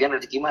aja, lagian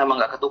rezeki mah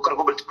emang nggak ketukar.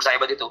 Gue percaya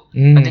banget itu.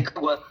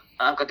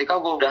 Ketika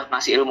gue udah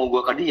ngasih ilmu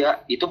gue ke dia,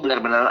 itu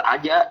benar-benar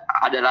aja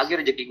ada lagi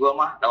rezeki gue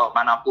mah lewat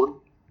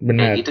manapun.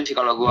 Benar. Kayak gitu sih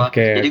kalau gue.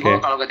 Jadi gue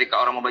kalau ketika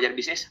orang mau belajar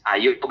bisnis,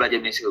 ayo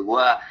belajar bisnis ke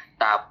gue.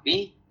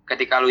 Tapi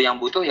ketika lu yang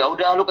butuh, ya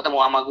udah lu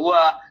ketemu sama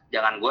gue,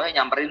 jangan gue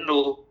nyamperin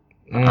lu.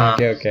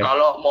 Okay.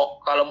 Kalau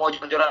mau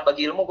jujur-jujuran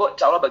bagi ilmu, gue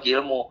insya Allah bagi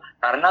ilmu,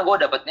 karena gue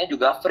dapatnya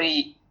juga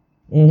free.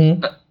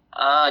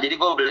 Jadi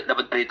gue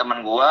dapat dari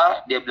teman gue,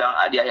 dia bilang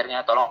di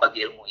akhirnya tolong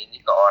bagi ilmu ini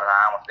ke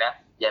orang, maksudnya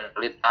jangan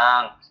pelit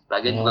Tang.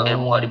 Lagian juga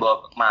ilmu gak dibawa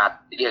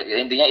mati.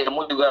 Intinya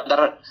ilmu juga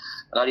ntar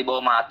gak dibawa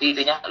mati.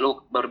 Intinya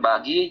lu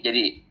berbagi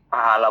jadi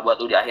pahala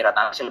buat lu di akhirat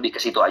nanti. Lebih ke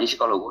situ aja sih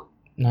kalau gue.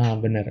 Nah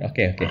benar,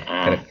 oke.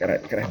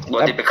 Keren.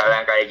 Gue tipikal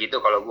yang kayak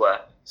gitu kalau gue.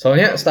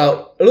 Soalnya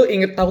lu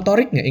tahu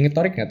Torik nggak?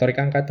 Torik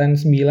angkatan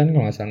 9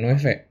 kalau nggak salah,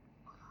 Noeve.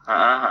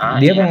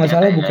 Dia kalau nggak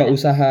salah buka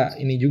usaha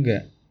ini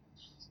juga,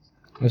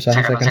 usaha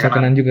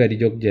second-hand juga di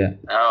Jogja.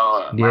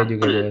 Dia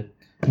juga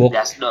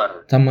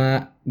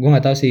sama gue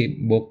nggak tahu sih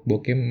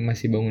Bokim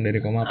masih bangun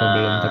dari koma apa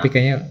belum, tapi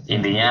kayaknya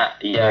intinya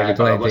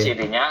gitu kalau gue sih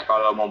intinya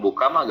kalau mau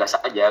buka mah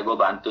gas aja, gue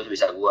bantu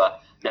sebisa gue.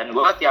 Dan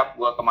gue tiap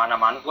gue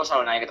kemana-mana gue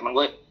selalu nanya ke teman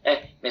gue,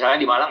 misalnya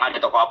di Malang ada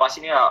toko apa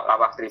sih nih,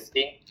 lapak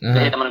thrifting.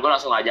 Jadi teman gue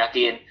langsung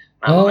ngajakin.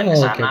 Gue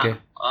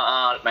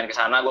main ke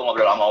sana, gue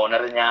ngobrol sama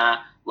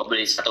ownernya, gue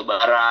beli satu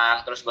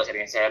barang, terus gue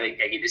sharing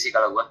kayak gitu sih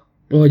kalau gue.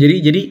 Oh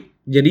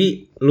jadi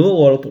lu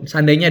walaupun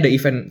seandainya ada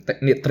event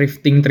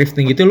thrifting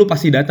gitu, lu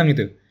pasti datang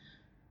itu?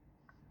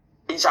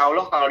 Insya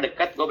Allah kalau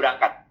dekat gue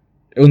berangkat.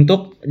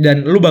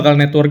 Dan lu bakal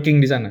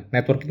networking di sana.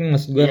 Networking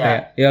maksud gue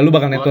kayak ya lu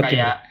bakal networking.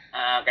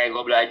 Kayak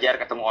gue belajar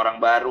ketemu orang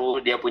baru,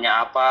 dia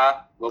punya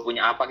apa, gue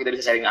punya apa, kita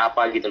bisa sharing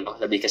apa gitu loh.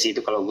 Lebih ke situ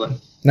kalau gue.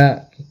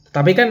 Nah,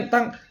 tapi kan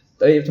Tang,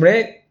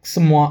 sebenarnya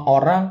semua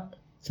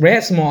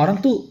orang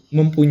tuh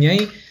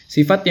mempunyai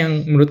sifat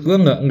yang menurut gue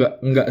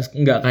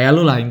nggak kayak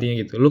lu lah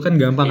intinya gitu. Lu kan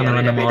gampang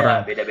kenalan sama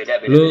orang.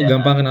 Lu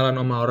gampang kenalan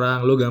sama orang,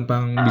 lu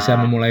gampang bisa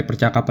memulai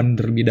percakapan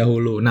terlebih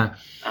dahulu. Nah,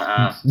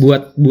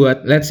 buat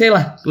let's say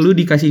lah lu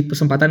dikasih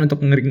kesempatan untuk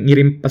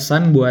ngirim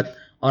pesan buat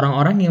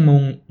orang-orang yang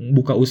mau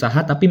buka usaha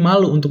tapi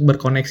malu untuk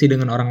berkoneksi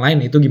dengan orang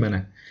lain, itu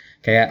gimana?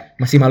 Kayak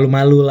masih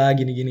malu-malu lah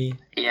gini-gini.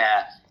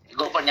 Iya,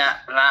 gue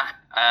pernah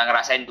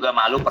ngerasain juga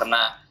malu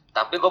pernah.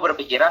 Tapi gue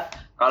berpikiran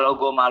kalau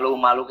gue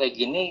malu-malu kayak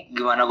gini,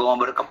 gimana gue mau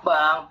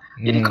berkembang?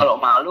 Jadi kalau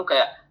malu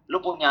kayak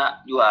lu punya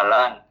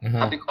jualan,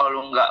 tapi kalau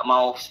lu nggak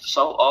mau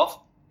show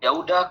off, ya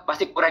udah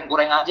pasti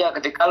kurang-kurang aja.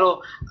 Ketika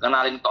lu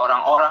kenalin ke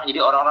orang-orang,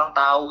 jadi orang-orang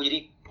tahu.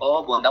 Jadi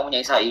oh Bontang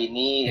punya isa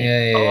ini,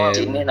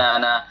 ini.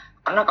 Nah.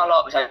 Karena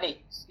kalau misalnya nih,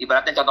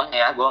 ibaratnya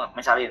contohnya ya, gue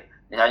misalnya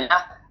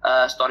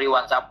story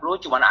WhatsApp lu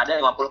cuma ada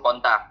 50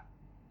 kontak.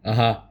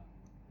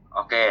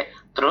 Oke,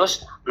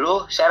 terus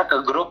lu share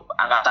ke grup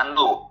angkatan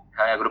lu,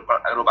 kayak grup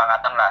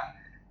angkatan lah.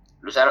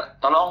 Lu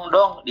share, tolong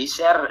dong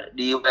di-share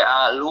di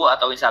WA lu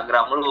atau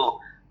Instagram lu.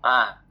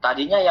 Nah,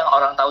 tadinya yang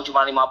orang tahu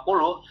cuma 50,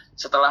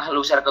 setelah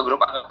lu share ke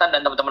grup angkatan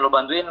dan teman-teman lu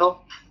bantuin lu,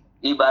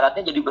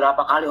 ibaratnya jadi berapa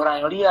kali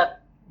orang yang lihat.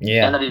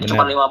 Yang tadi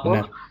cuma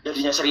 50,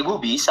 jadinya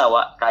 1000 bisa,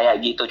 Wak.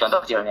 Kayak gitu contoh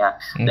kecilnya.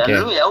 Dan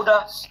lu ya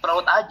udah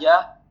proud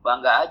aja,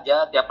 bangga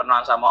aja, tiap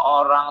kenalan sama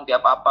orang,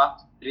 tiap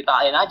apa,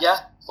 ceritain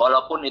aja.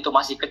 Walaupun itu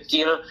masih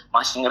kecil,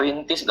 masih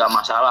ngerintis, gak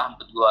masalah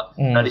menurut gua.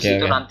 Dari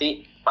situ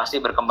nanti pasti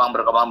berkembang,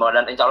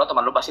 dan insya Allah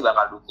teman lu pasti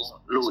bakal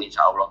dukung lu,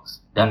 insya Allah.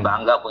 Dan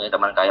bangga punya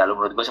teman kayak lu,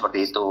 menurut gua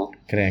seperti itu.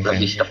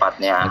 Lebih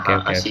tepatnya.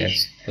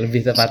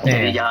 Lebih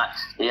tepatnya.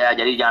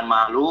 Jadi jangan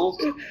malu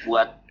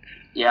buat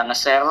ya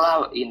nge-share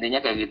lah, intinya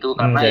kayak gitu.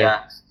 Karena ya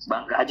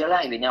bangga aja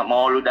lah intinya.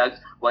 Mau lu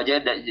wajah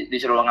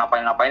disuruh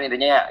ngapain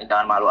intinya ya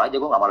jangan malu aja.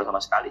 Gue gak malu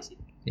sama sekali sih.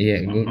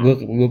 Iya,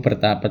 gue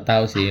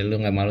tahu sih lu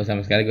gak malu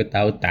sama sekali. Gue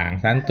tahu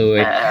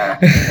santuy.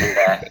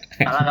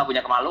 Malah gak punya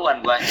kemaluan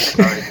gue.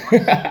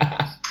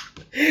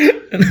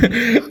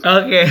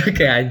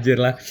 Oke, anjir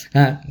lah.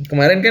 Nah,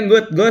 kemarin kan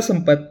gue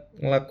sempat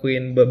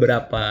ngelakuin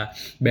beberapa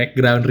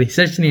background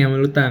research nih sama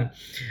lu, Tang.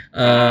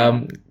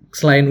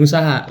 Selain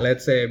usaha,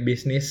 let's say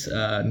bisnis,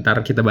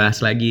 ntar kita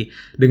bahas lagi.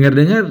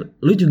 Dengar-dengar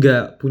lu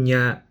juga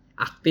punya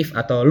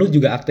lu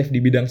juga aktif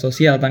di bidang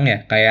sosial, Tang,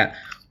 ya? Kayak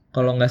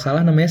kalau nggak salah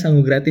namanya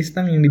Sanggu Gratis,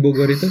 Tang, yang di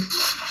Bogor itu.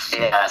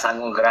 Iya,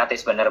 Sanggu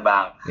Gratis, bener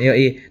Bang.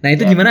 Yoi. Nah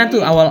itu gimana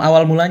tuh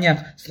awal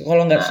mulanya?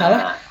 Kalau nggak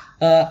salah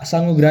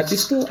Sanggu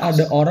Gratis tuh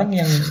ada orang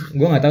yang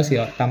gue nggak tahu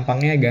sih,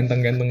 tampangnya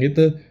ganteng-ganteng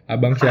gitu.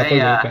 Abang siapa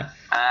gue lupa.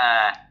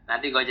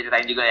 Nanti gue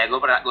ceritain juga ya.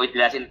 Gue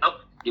jelasin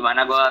tuh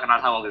gimana gue kenal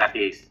Sanggu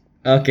Gratis.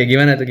 Oke,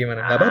 gimana tuh? Gak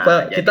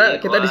apa-apa.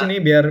 Kita di sini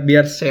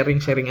biar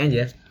sharing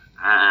aja.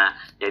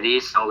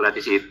 Jadi Sanggu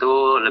Gratis itu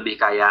lebih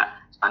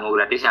kayak Sanggu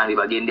Gratis yang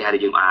dibagiin di hari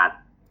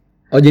Jumat.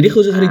 Oh, jadi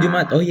khusus hari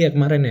Jumat. Oh iya,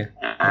 kemarin ya.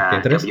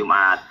 Oke, terus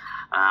Jumat.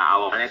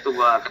 Awalnya tuh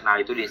gue kenal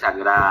itu di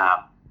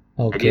Instagram.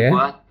 Jadi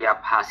gue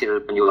tiap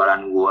hasil penjualan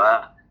gue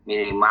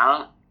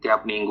minimal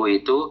tiap minggu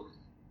itu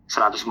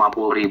 150.000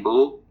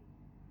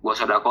 gue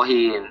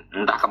sodakohin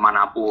entah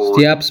kemanapun.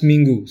 Tiap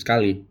seminggu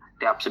sekali.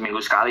 Tiap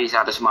seminggu sekali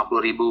 150.000.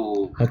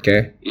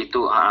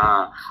 Itu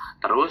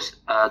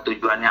terus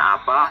tujuannya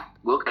apa?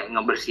 Gue kayak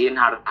ngebersihin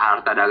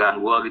harta dagangan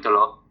gue gitu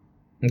loh.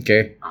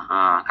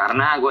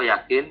 Karena gue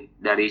yakin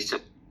dari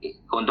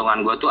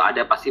keuntungan gue tuh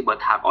ada pasti buat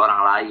hak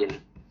orang lain.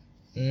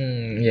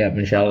 Ya,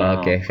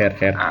 insyaallah. Fair.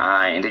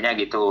 Intinya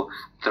gitu.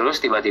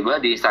 Terus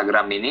tiba-tiba di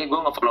Instagram ini gue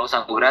nge-follow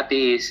Sanggu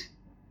Gratis.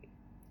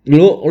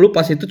 Lu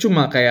pas itu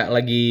cuma kayak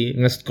lagi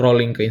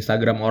nge-scrolling ke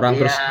Instagram orang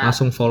terus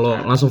langsung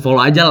follow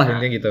aja lah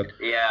intinya gitu.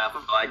 Iya,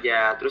 follow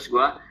aja. Terus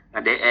gua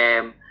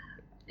nge-DM,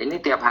 ini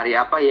tiap hari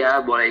apa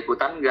ya, boleh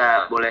ikutan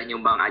nggak, boleh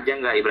nyumbang aja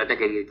nggak, ibaratnya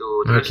kayak gitu.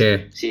 Terus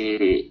si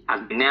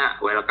adminnya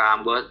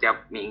welcome, gua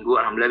tiap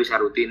minggu alhamdulillah bisa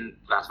rutin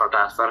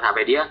transfer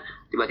sampai dia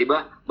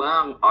tiba-tiba,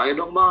 "Bang, ayo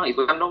dong Bang,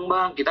 ikutan dong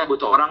Bang, kita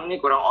butuh orang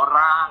nih, kurang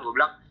orang." Gua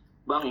bilang,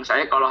 "Bang,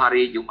 saya kalau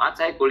hari Jumat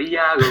saya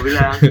kuliah," gue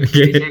bilang,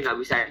 "jadi saya nggak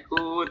bisa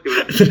ikut."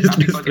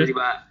 Tapi kalau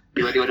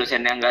tiba-tiba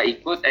dosennya nggak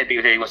ikut,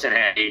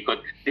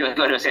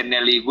 tiba-tiba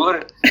dosennya libur,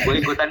 gue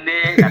ikutan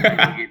deh,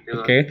 katanya gitu.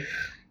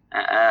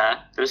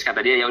 Terus kata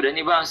dia, "Ya udah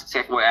nih Bang,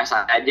 save WA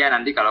aja,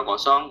 nanti kalau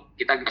kosong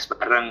kita gas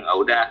bareng."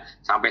 Udah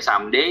sampai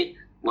someday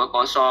gue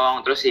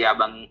kosong, terus si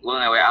abang gue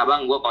nge-WA,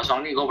 "Bang, gue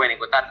kosong nih, gue pengen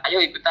ikutan."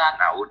 "Ayo ikutan."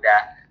 Nah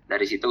udah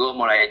dari situ gue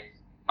mulai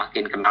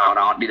makin kenal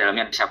orang di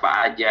dalamnya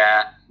siapa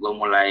aja, gue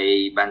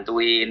mulai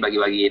bantuin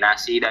bagi-bagi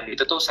nasi, dan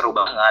itu tuh seru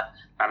banget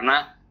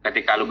karena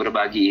ketika lu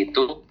berbagi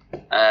itu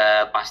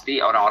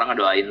pasti orang-orang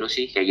ngedoain lu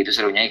sih, kayak gitu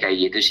serunya kayak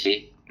gitu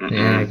sih.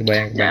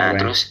 Kebayang.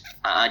 Terus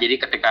jadi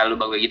ketika lu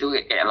bagi gitu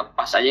kayak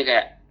lepas aja,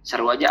 kayak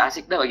seru aja,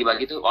 asik dah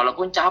bagi-bagi tuh,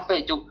 walaupun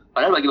capek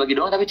padahal bagi-bagi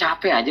doang tapi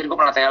capek anjir, gue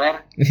pernah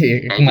teler.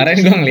 Kemarin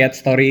gitu gue ngeliat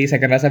story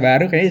Second Rasa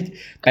baru kayak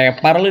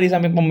tepar lu di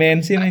samping pom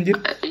bensin anjir.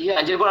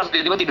 Iya anjir, gue langsung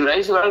tiba-tiba tidur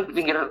aja sih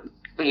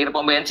pinggir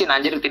pom bensin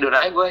anjir, tidur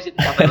aja gue sih,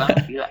 capek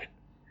banget gila.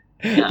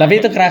 Tapi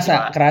itu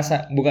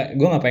kerasa bukan,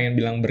 gue nggak pengen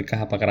bilang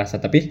berkah apa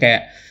kerasa, tapi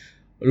kayak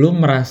lu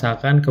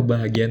merasakan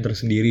kebahagiaan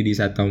tersendiri di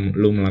saat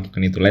lu melakukan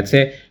itu. Let's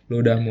say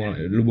lu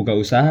lu buka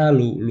usaha,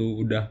 lu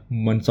udah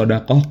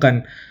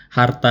mensodakohkan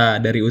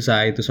harta dari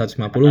usaha itu 150,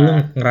 lu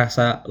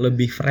ngerasa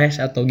lebih fresh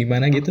atau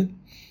gimana gitu?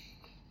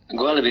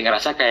 Gue lebih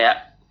ngerasa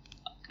kayak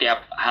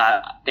tiap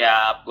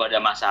gue ada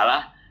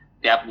masalah,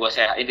 tiap gue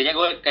sehat, intinya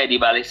gue kayak di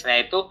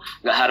balisnya itu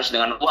nggak harus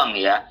dengan uang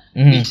ya,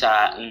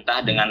 bisa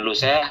entah dengan lu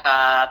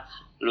sehat,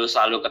 lu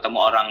selalu ketemu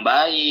orang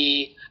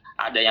baik,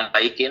 ada yang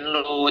baikin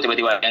lu,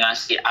 tiba-tiba yang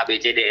ngasih A B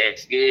C D E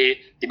F G,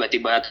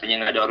 tiba-tiba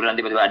ternyata nggak ada orderan,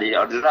 tiba-tiba ada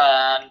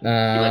orderan,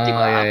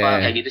 tiba-tiba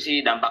kayak gitu sih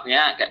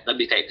dampaknya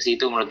lebih kayak ke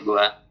situ menurut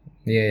gue.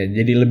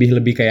 Iya, jadi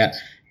lebih kayak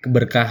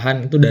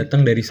keberkahan itu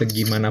datang dari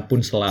segi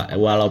manapun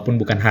walaupun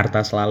bukan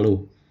harta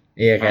selalu.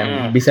 Iya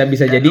kan? Bisa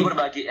dan jadi lu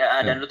berbagi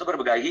dan lu tuh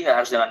berbagi nggak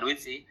harus dengan duit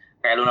sih.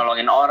 Kayak lu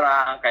nolongin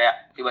orang,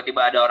 kayak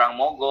tiba-tiba ada orang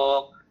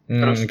mogok,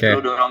 terus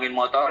lu dorongin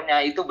motornya,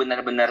 itu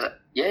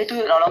benar-benar ya itu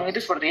nolong itu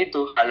seperti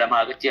itu. Dalam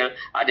hal kecil,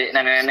 ada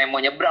nenek-nenek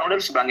mau nyebrang, udah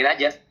lu seberangin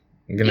aja.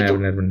 Benar.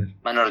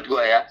 Menurut gua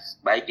ya,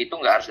 baik itu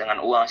nggak harus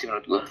dengan uang sih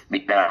menurut gua,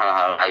 dengan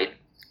hal-hal lain.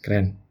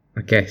 Keren.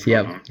 Oke,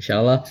 siap.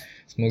 Insyaallah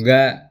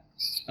semoga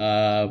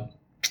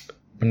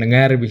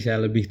pendengar bisa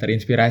lebih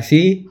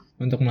terinspirasi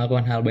untuk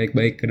melakukan hal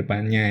baik-baik ke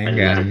depannya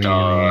ya.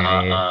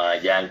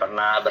 Jangan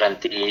pernah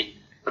berhenti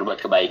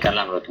berbuat kebaikan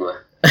lah menurut gua.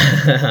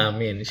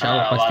 Amin,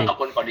 insyaallah pasti.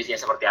 Walaupun kondisinya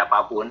seperti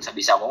apapun,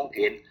 sebisa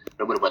mungkin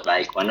lu berbuat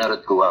baik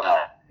menurut gua.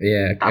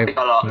 Iya. Tapi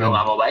kalau lu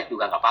nggak mau baik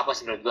juga nggak apa-apa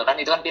sih menurut gua, kan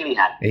itu kan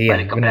pilihan.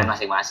 Balik ke pilihan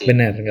masing-masing.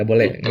 Benar, nggak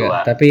boleh. Gitu,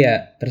 tapi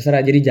ya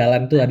terserah, jadi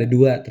jalan tuh ada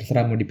dua,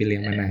 terserah mau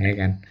dipilih yang mana ya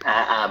kan.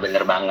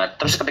 Bener banget.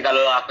 Terus ketika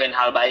lu lakuin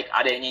hal baik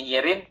ada yang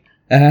nyinyirin,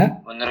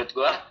 menurut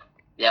gua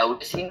ya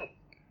udah sih,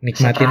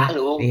 nikmatin.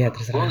 Iya,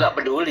 terserah. Gue nggak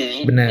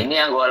peduli. Bener. Ini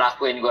yang gue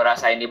lakuin, gue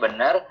rasain ini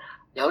bener,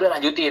 ya udah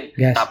lanjutin.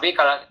 Yes. Tapi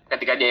kalau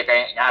ketika dia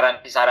kayak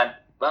saran,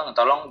 bang,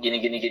 tolong gini.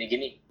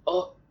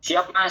 Oh,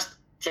 siap mas,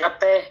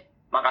 siap teh.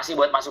 Makasih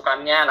buat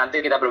masukannya.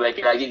 Nanti kita perbaiki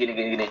lagi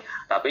gini.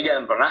 Tapi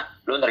jangan pernah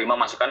lo nggak nerima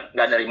masukan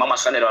dari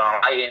orang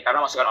lain, karena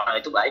masukan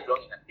orang itu baik,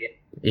 lo ingetin.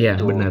 Iya,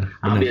 benar.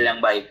 Ambil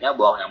yang baiknya,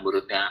 buang yang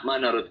buruknya.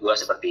 Menurut gue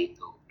seperti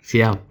itu.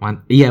 Siap,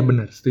 iya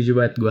benar. Setuju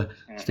banget gue.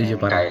 Setuju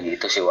parah.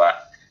 Kayak gitu sih, Wak.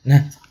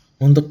 Nah,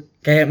 untuk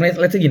kayak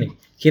let's say gini,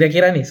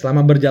 kira-kira nih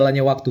selama berjalannya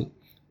waktu,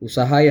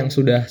 usaha yang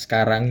sudah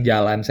sekarang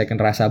jalan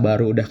second rasa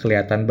baru udah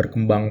kelihatan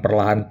berkembang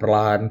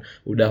perlahan-perlahan,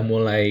 udah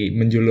mulai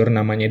menjulur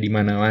namanya di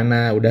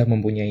mana-mana, udah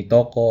mempunyai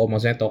toko,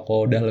 maksudnya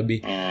toko udah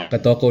lebih ke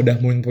toko, udah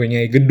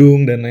mempunyai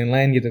gedung dan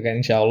lain-lain gitu kan,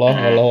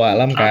 insyaallah, wallahu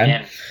alam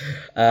kan.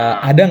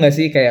 Ada nggak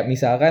sih kayak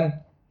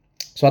misalkan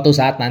suatu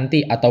saat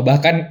nanti atau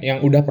bahkan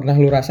yang udah pernah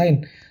lu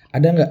rasain,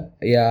 ada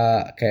nggak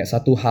ya kayak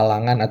satu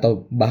halangan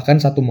atau bahkan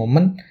satu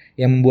momen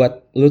yang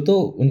membuat lu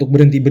tuh untuk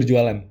berhenti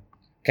berjualan?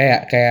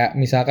 Kayak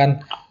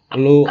misalkan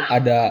lu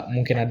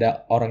mungkin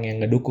ada orang yang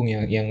ngedukung,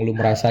 yang lu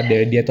merasa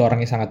dia tuh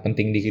orangnya sangat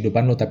penting di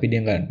kehidupan lu, tapi dia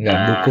nggak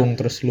dukung,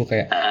 terus lu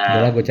kayak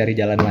udahlah gue cari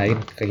jalan lain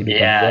ke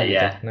kehidupan gue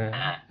gitu. Nah,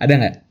 ada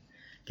nggak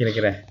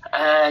kira-kira?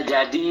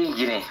 Jadi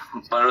gini,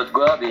 menurut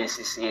gue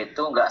bisnis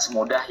itu nggak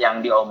semudah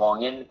yang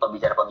diomongin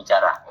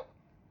pembicara-pembicara.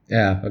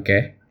 Ya,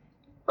 oke.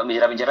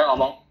 Pembicara-pembicara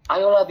ngomong,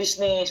 ayolah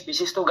bisnis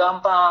tuh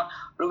gampang,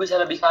 lu bisa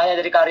lebih kaya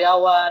dari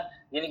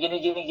karyawan,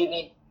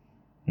 gini.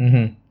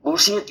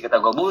 Bullshit, kata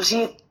gue,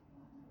 bullshit.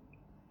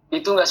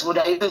 Itu nggak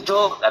semudah itu,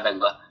 Cok, kata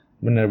gue.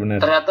 Benar.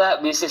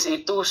 Ternyata bisnis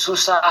itu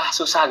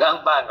susah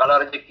gampang.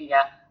 Kalau rezekinya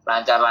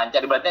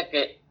lancar-lancar, ibaratnya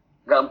kayak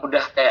nggak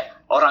mudah,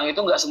 kayak orang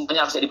itu nggak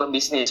semuanya harus jadi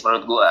pembisnis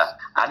menurut gue.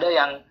 Ada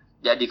yang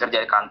jadi kerja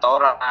di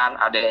kantoran,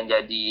 ada yang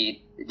jadi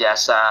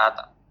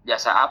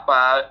jasa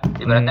apa,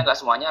 ibaratnya nggak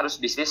semuanya harus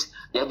bisnis,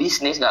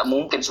 nggak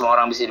mungkin semua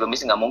orang bisa jadi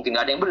pembisnis, nggak mungkin,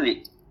 nggak ada yang beli.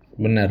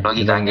 Benar,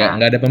 logikanya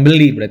nggak ada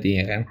pembeli berarti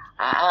ya kan.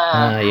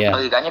 Iya.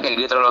 Logikanya kayak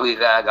gitu,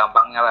 logika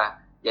gampangnya lah.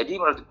 Jadi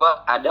menurut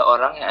gua ada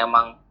orang yang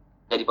emang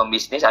jadi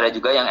pembisnis, ada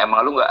juga yang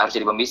emang lu nggak harus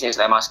jadi pembisnis,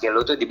 emang skill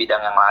lu tuh di bidang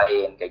yang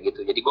lain kayak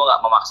gitu. Jadi gua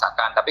nggak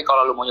memaksakan, tapi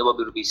kalau lu mau nyoba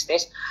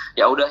berbisnis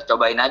ya udah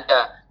cobain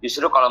aja.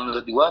 Justru kalau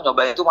menurut gua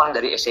nyobain itu malah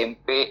dari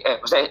SMP,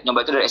 maksudnya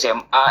nyoba itu dari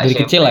SMA, dari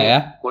SMP, kecil lah ya,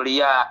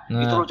 kuliah.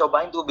 Itu lu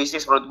cobain tuh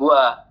bisnis menurut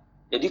gua.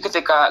 Jadi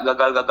ketika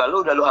gagal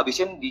lu udah lu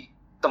habisin di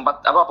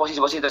tempat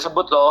posisi-posisi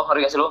tersebut loh,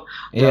 ngerti gak sih lu?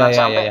 Jangan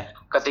sampai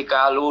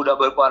ketika lu udah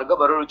berkeluarga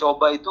baru lu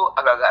coba, itu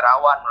agak-agak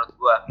rawan menurut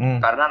gua.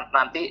 Karena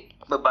nanti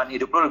beban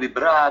hidup lu lebih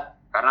berat.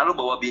 Karena lu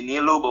bawa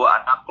bini lu, bawa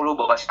anak lu,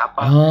 bawa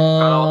siapa.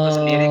 Kalau waktu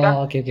sendiri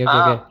kan,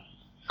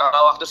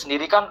 kalau waktu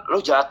sendiri kan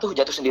lu jatuh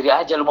sendiri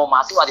aja, lu mau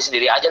mati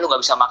sendiri aja, lu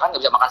nggak bisa makan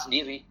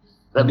sendiri.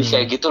 Lebih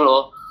kayak gitu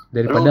loh.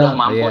 Daripada lu udah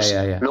mampus,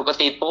 lu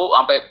ketipu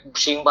sampai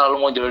pusing,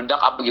 lu mau jeledak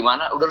apa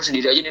gimana, udah lu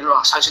sendiri aja nih, lu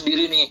rasain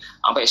sendiri nih,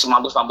 sampai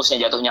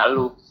semampus-mampusnya jatuhnya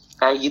lu.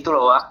 Kayak gitu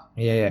loh, Wak.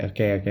 Iya,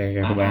 oke,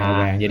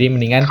 kebayang. Jadi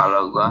mendingan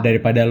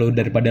daripada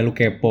lu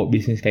kepo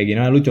bisnis kayak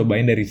gini, lu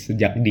cobain dari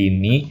sejak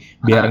dini,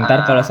 biar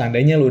ntar kalau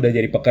seandainya lu udah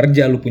jadi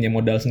pekerja, lu punya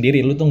modal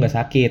sendiri, lu tuh nggak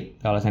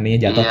sakit. Kalau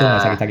seandainya jatuh tuh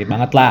nggak sakit-sakit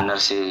banget lah.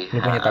 Bener sih. Lu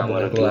punya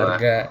tabungan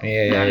keluarga.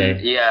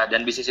 Iya,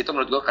 dan bisnis itu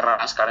menurut gua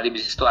keras, karena di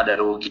bisnis itu ada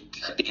rugi,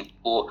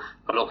 ketipu,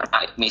 lu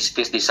kena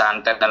mistis,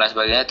 disantet dan lain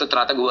sebagainya. Itu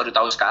ternyata gua baru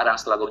tahu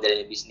sekarang setelah gua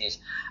menjalani bisnis.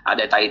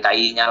 Ada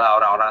tai-tainya lah,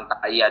 orang-orang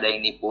tai, ada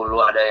yang nipu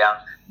lu, ada yang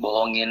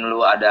bohongin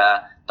lu,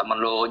 ada temen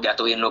lu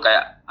jatuhin lu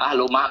kayak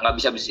lu mah nggak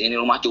bisa bisnis ini,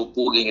 lu mah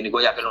cupu gini,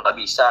 gue yakin lu nggak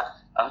bisa,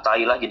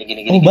 tai lah gini.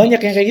 Banyak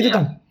yang kayak gitu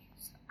kan?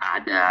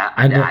 Ada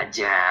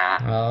aja.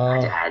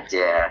 Ada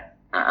aja.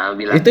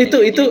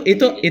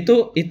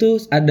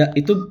 Itu ada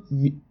itu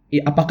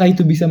apakah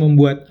itu bisa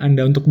membuat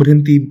Anda untuk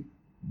berhenti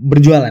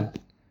berjualan?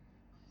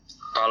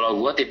 Kalau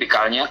gue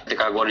tipikalnya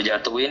ketika gue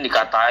dijatuhin,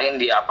 dikatain,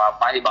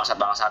 apa-apa,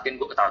 dibangsat-bangsatin,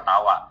 gue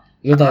ketawa-tawa.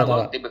 Lu Karena tahu-tahu.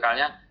 gue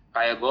tipikalnya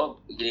kayak gue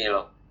gini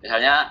loh.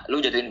 Misalnya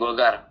lu jatuhin gue,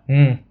 Gar.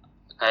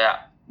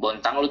 Kayak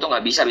bontang lu tuh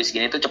nggak bisa bis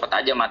gini tuh cepet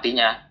aja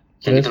matinya.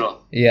 Kayak gitu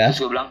loh. Iya.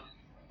 Terus gue bilang,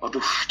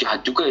 waduh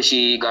jahat juga ya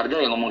si Garda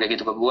yang ngomong kayak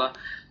gitu ke gue.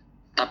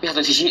 Tapi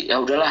satu sisi ya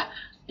udahlah.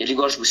 Jadi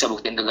gue harus bisa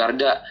buktiin ke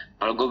Garda.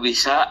 Kalau gue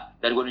bisa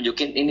dan gue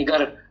nunjukin ini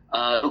Gar,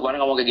 lu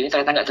kemarin ngomong kayak gini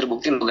ternyata nggak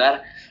terbukti lu Gar.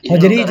 Ini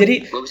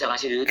jadi gue bisa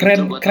ngasih duit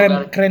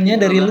kerennya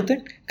dari lu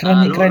tuh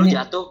kerennya lu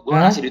jatuh gue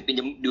ngasih duit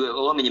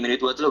minjemin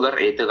duit buat lu Gar.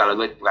 Itu kalau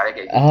gue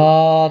kayak gitu.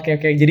 Oke.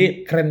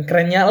 Jadi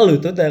kerennya lu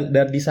tuh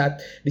dari di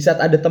saat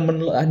ada temen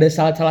lu, ada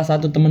salah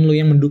satu temen lu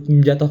yang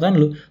menjatuhkan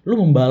lu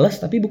membalas,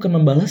 tapi bukan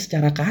membalas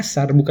secara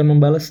kasar, bukan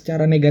membalas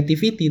secara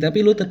negativity,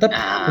 tapi lu tetap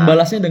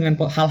membalasnya dengan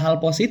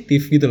hal-hal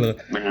positif gitu loh.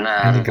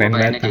 Benar. Keren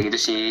banget kayak gitu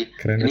sih.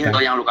 Ini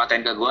lo yang lu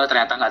katain ke gue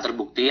ternyata nggak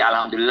terbukti.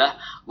 Alhamdulillah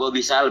gue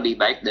bisa lebih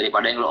baik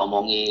daripada yang lu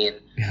omongin.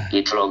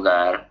 Gitu loh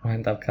Gar.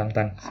 Mantap Kang.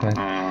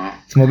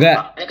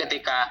 Semoga makanya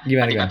ketika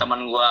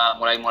teman gue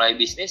mulai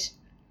bisnis,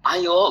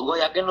 ayo gue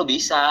yakin lo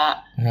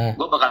bisa.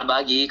 Gue bakal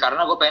bagi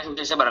karena gue pengen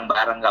suksesnya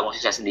bareng-bareng, gak mau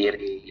sukses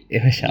sendiri.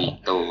 Ya Masya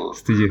Allah. Gitu.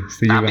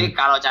 Setuju Tapi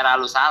kalau cara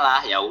lu salah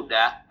ya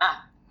udah.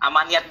 Nah,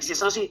 sama niat bisnis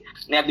lu sih,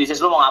 niat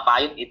bisnis lu mau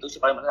ngapain itu sih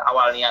paling benar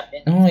awal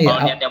niatnya.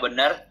 Kalau niatnya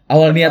benar.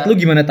 Awal niat lu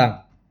gimana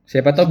Tang?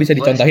 Siapa tahu bisa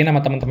dicontohin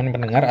sama teman-teman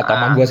pendengar atau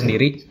sama gue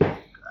sendiri.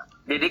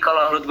 Jadi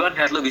kalau menurut gue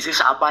niat lu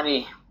bisnis apa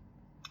nih?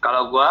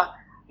 Kalau gue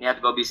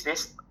niat gue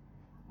bisnis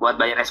buat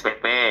bayar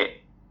SPP.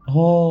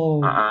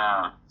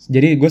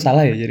 Jadi gue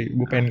salah ya, jadi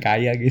gue pengen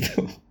kaya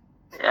gitu.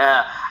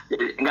 Ya,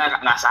 jadi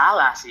nggak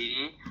salah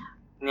sih.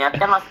 Niat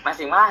kan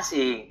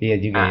masing-masing.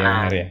 Iya juga ya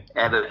benar ya.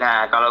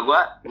 Nah kalau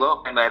gue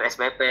pengen bayar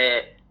SPP.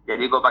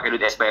 Jadi gue pakai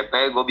duit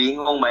SPP, gue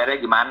bingung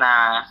bayarnya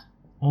gimana.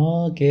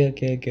 Oke.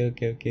 Gue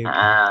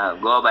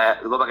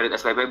pakai duit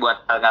SPP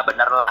buat nggak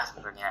bener lah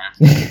sebenarnya.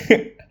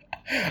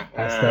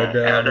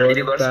 Astaga.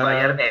 Jadi gue harus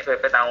bayar nih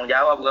SPP tanggung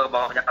jawab gue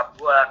bawa nyokap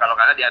gue. Kalau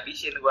kagak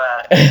dihabisin gue.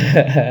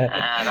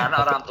 Karena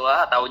orang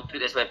tua tahu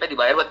duit SPP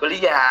dibayar buat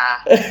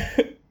kuliah.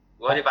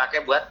 Gue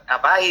dipakai buat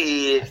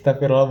ngapain?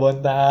 Astagfirullah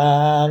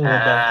Bontang.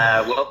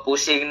 Gue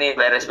pusing nih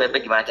bayar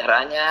SPP gimana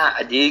caranya?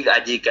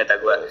 Ajik kata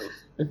gue.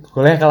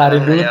 Kuliah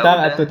kelarin dulu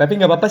Tang atuh.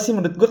 Tapi nggak apa-apa sih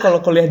menurut gue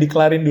kalau kuliah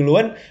dikelarin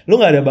duluan, lu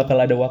nggak bakal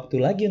ada waktu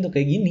lagi untuk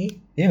kayak gini,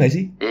 ya nggak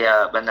sih?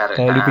 Iya benar.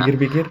 Kalau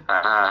dipikir-pikir.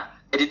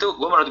 Jadi tuh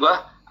gue menurut gue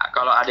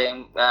kalau ada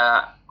yang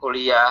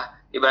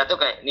kuliah ibarat tuh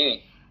kayak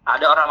nih,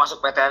 ada orang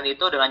masuk PTN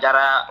itu dengan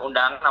cara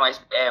undangan sama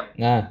SBM.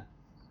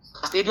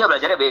 Pasti dia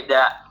belajarnya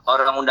beda.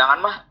 Orang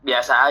undangan mah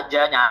biasa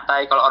aja,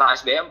 nyantai. Kalau orang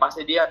SBM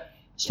pasti dia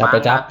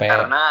semangat capek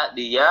karena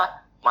dia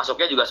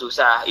masuknya juga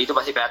susah. Itu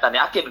pasti kelihatan,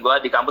 yakin gue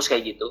di kampus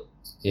kayak gitu.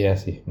 Iya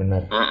sih,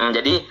 benar.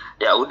 Jadi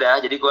ya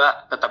udah, jadi gue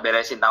tetap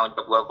beresin tanggung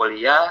jawab gue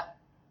kuliah.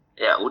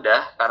 Ya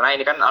udah, karena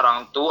ini kan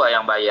orang tua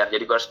yang bayar,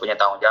 jadi gue harus punya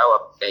tanggung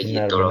jawab kayak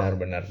gitu loh.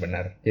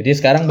 Benar. Jadi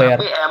sekarang bayar.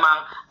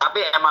 Tapi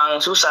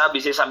emang susah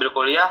bisnis sambil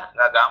kuliah,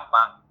 nggak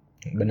gampang.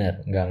 Benar,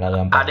 nggak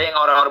gampang. Ada yang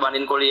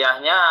ngorbanin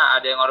kuliahnya,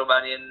 ada yang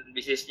ngorbanin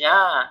bisnisnya.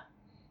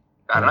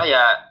 Karena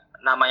ya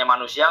namanya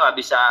manusia nggak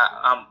bisa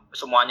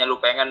semuanya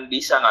lu pengen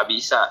bisa, nggak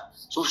bisa.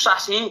 Susah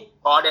sih.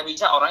 Kalau ada yang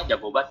bisa, orangnya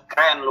jago banget,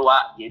 keren lu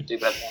gitu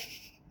ibaratnya.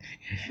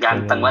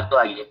 Ganteng banget tuh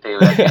gitu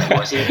ibaratnya.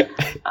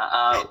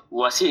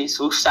 Gue sih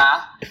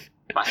susah.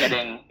 Pasti ada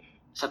yang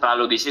setelah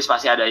lu bisnis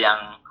pasti ada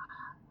yang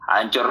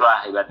hancur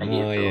lah ibaratnya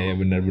gitu. Oh iya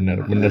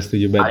benar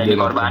setuju banget. Ada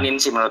yang dikorbanin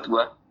sih menurut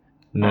gue.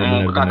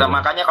 Benar.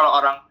 Makanya kalau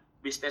orang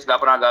bisnis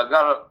gak pernah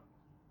gagal,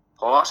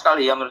 hoax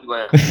kali ya menurut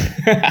gue.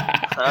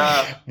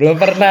 Belum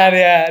pernah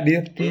ya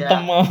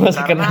ditem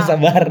masukkan rasa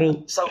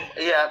baru.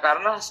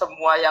 Karena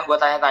semua yang gue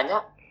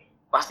tanya-tanya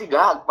pasti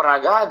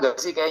pernah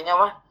gagal sih kayaknya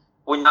mah.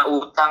 Punya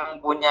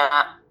utang, punya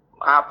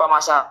apa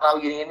masalah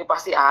gini-gini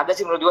pasti ada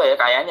sih menurut gue ya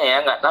kayaknya ya,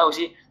 nggak tahu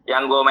sih.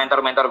 Yang gue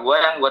mentor gue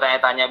yang gue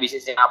tanya-tanya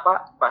bisnisnya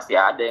apa, pasti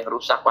ada yang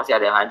rusak, pasti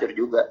ada yang hancur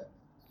juga.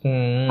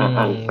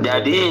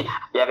 Jadi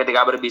ya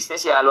ketika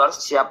berbisnis ya lu harus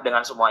siap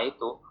dengan semua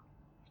itu,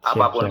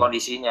 apapun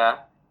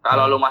kondisinya.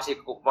 Kalau lu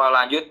masih mau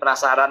lanjut,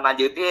 penasaran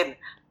lanjutin.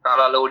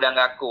 Kalau lu udah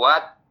nggak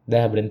kuat,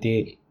 udah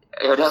berhenti.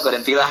 Ya udah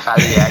berhentilah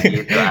kali ya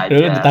gitu aja.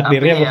 Lu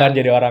takdirnya bukan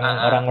jadi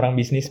orang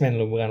bisnismen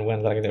lu, bukan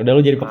targetnya. Udah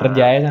lu jadi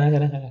pekerja ya sana.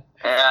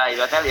 Ya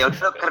ibaratnya ya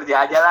udah kerja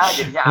aja lah,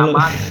 jadinya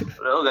aman.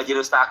 Lu gaji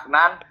lu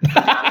stagnan,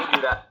 nanti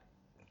juga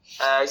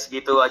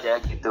segitu aja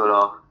gitu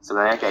loh.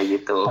 Sebenarnya kayak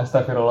gitu.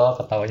 Astagfirullah,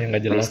 ketawanya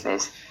enggak jelas.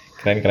 Bisnis.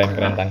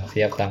 Keren Tang.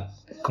 Siap Tang.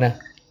 Nah,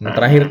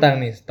 terakhir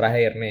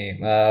nih.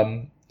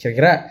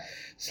 Kira-kira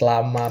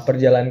selama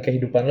perjalanan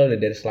kehidupan lo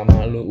dari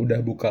selama lo udah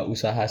buka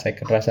usaha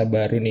second rasa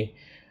baru nih,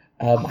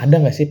 ada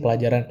nggak sih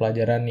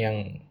pelajaran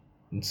yang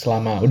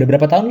selama udah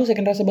berapa tahun lu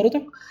second rasa baru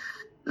tuh?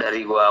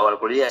 Dari gua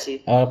awal kuliah sih.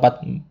 4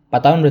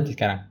 tahun berarti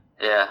sekarang.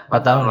 Iya.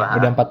 4 tahun lah.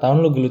 Udah 4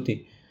 tahun lu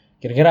geluti.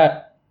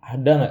 Kira-kira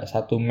ada nggak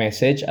satu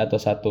message atau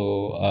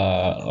satu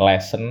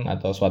lesson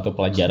atau suatu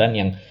pelajaran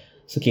yang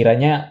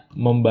sekiranya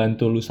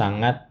membantu lu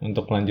sangat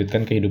untuk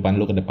melanjutkan kehidupan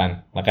lu ke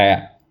depan? Nah,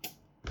 kayak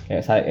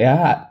Kayak saya ya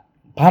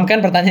paham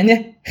kan pertanyaannya?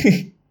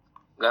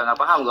 Nggak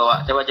paham gue, Wak.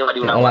 Coba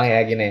diulang. Ulang ya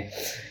gini.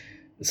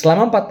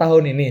 Selama 4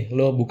 tahun ini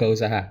lo buka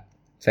usaha,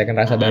 saya kan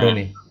rasa baru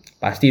nih.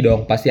 Pasti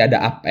ada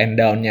up and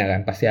down-nya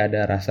kan. Pasti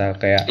ada rasa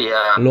kayak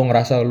lu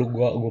ngerasa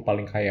gue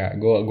paling kaya,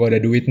 gue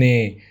ada duit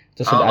nih.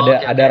 Terus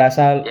ada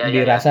rasa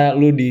dirasa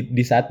lu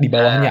di saat di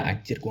bawahnya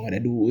anjir gue gak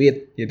ada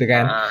duit gitu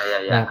kan.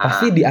 Nah,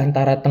 pasti di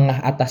antara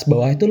tengah atas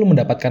bawah itu lu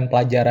mendapatkan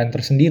pelajaran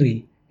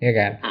tersendiri, ya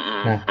kan?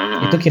 Nah,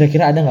 itu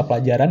kira-kira ada nggak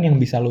pelajaran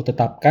yang bisa lu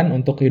tetapkan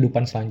untuk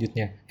kehidupan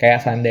selanjutnya? Kayak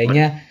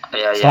seandainya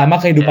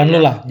selama kehidupan lu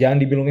lah, jangan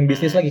dibilangin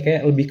bisnis lagi,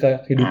 kayak lebih ke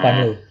kehidupan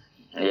lu.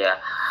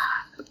 Iya.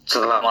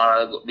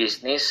 Selama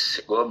bisnis,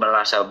 gue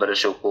merasa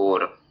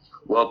bersyukur.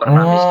 Gue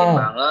pernah miskin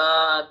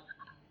banget,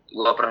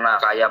 gue pernah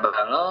kaya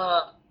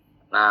banget.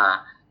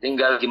 Nah,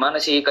 tinggal gimana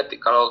sih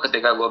kalau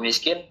ketika gue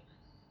miskin,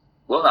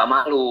 gue nggak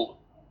malu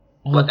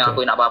buat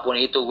ngelakuin apapun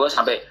itu. Gue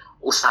sampai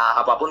usaha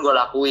apapun gue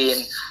lakuin,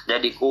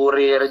 jadi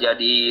kurir,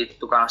 jadi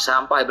tukang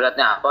sampah,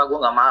 ibaratnya apa, gue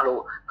nggak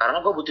malu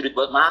karena gue butuh duit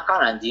buat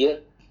makan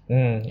anjir.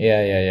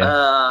 Iya.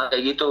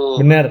 Kayak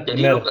gitu. Bener.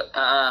 Jadi lu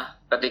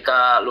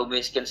ketika lu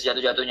miskin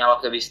sejatuh-jatuhnya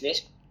waktu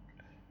bisnis,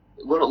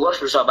 gue harus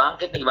berusaha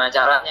bangkit nih, gimana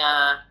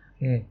caranya.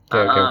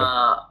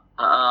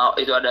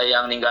 Itu ada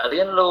yang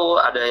ninggalin lu,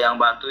 ada yang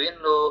bantuin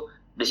lu,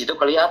 di situ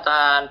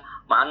kelihatan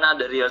mana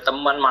dari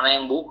teman, mana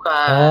yang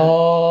bukan.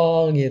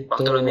 Oh gitu.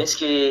 Waktu lu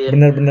miskin.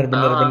 Bener.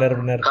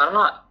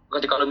 Karena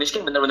ketika lu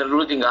miskin bener-bener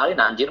dulu tinggalin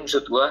anjir,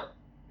 maksud gua.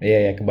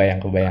 Iya,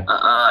 kebayang.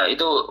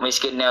 Itu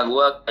miskinnya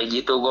gua kayak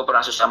gitu. Gua pernah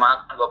susah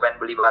makan, gua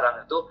pengen beli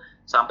barang itu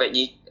sampai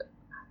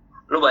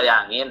lu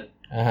bayangin.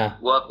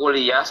 Gua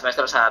kuliah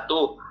semester 1,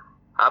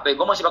 HP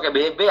gua masih pakai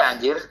BB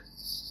anjir.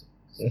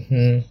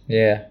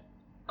 Iya.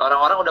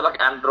 Orang-orang udah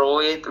pakai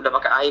Android, udah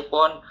pakai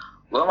iPhone,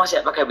 gua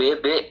masih pakai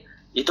BB.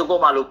 Itu gue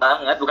malu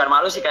banget, bukan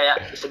malu sih,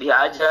 kayak sedih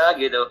aja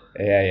gitu.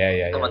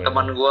 Iya.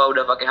 Teman-teman gue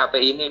udah pakai HP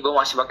ini, gue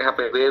masih pakai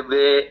HP BB.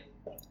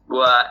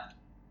 Gue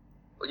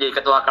jadi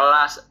ketua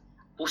kelas,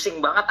 pusing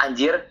banget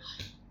anjir.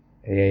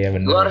 Iya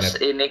benar. Gue harus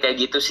ini kayak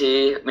gitu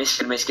sih,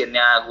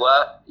 miskinnya gue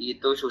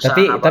itu susah.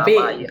 Tapi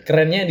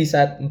kerennya di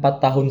saat 4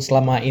 tahun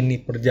selama ini,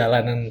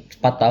 perjalanan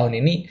 4 tahun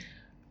ini,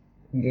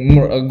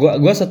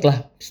 gue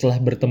setelah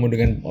bertemu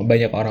dengan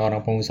banyak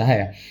orang-orang pengusaha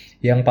ya,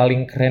 yang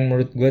paling keren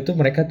menurut gue tuh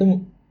mereka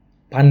tuh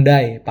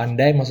pandai,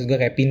 maksud gue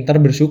kayak pintar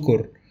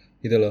bersyukur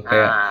gitu loh,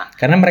 kayak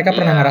karena mereka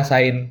pernah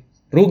ngerasain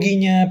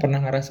ruginya,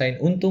 pernah ngerasain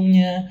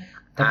untungnya,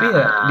 tapi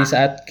ya di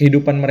saat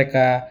kehidupan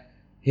mereka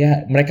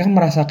ya mereka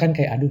merasakan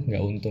kayak aduh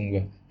nggak untung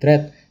gue,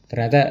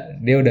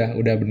 ternyata dia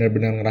udah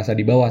benar-benar ngerasa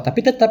di bawah,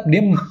 tapi tetap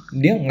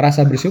dia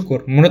ngerasa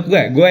bersyukur. Menurut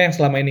gue yang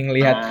selama ini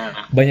ngelihat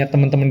banyak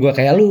teman-teman gue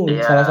kayak lu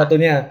salah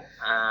satunya,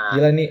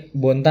 gila nih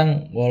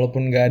Bontang,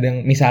 walaupun nggak ada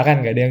yang,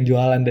 misalkan nggak ada yang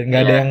jualan dan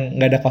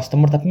nggak ada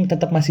customer, tapi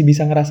tetap masih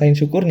bisa ngerasain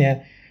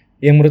syukurnya.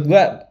 Yang menurut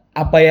gua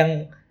apa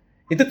yang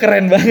itu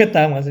keren banget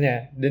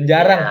maksudnya, dan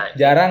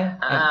jarang.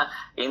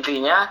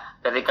 Intinya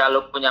ketika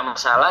lu punya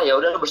masalah ya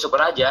udah lu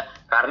bersyukur aja,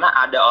 karena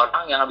ada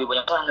orang yang lebih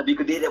punya masalah lebih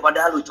gede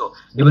daripada lu,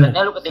 Cok.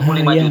 Ibaratnya lu ketipu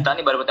 5 juta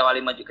nih, baru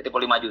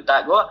ketipu 5 juta.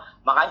 Gua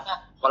makanya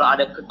kalau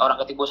ada orang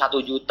ketipu 1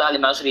 juta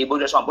 500.000,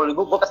 250.000,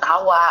 gua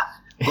ketawa.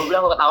 Gua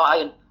bilang gua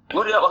ketawain.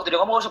 Gue waktu dia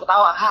ngomong langsung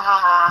ketawa,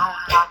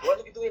 hahaha,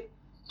 gue gituin,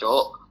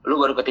 Cok, lu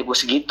baru ketipu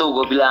segitu,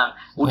 gue bilang,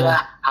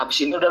 udah, habis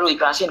ini udah lu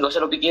ikhlasin, gak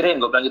usah lu pikirin,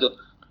 gue bilang gitu.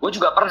 Gue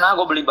juga pernah,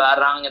 gue beli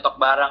barang, nyetok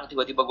barang,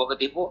 tiba-tiba gue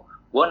ketipu,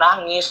 gue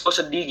nangis, gue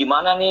sedih,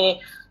 gimana nih,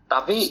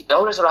 tapi ya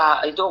udah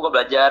setelah itu gue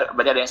belajar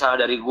ada yang salah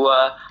dari gue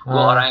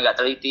orang yang gak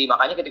teliti,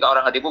 makanya ketika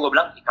orang ketipu gue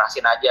bilang,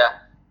 ikhlasin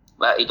aja.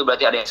 Itu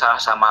berarti ada yang salah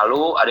sama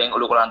lu, ada yang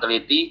lu kurang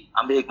teliti,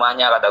 ambil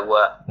hikmahnya, kata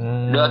gue.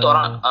 Udah tuh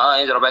orang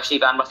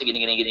introspeksi kan, pasti gini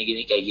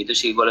kayak gitu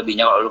sih. Gue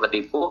lebihnya kalau lu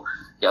ketipu,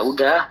 ya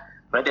udah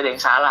berarti ada yang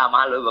salah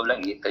sama lu, gue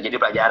bilang gitu.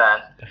 Jadi pelajaran.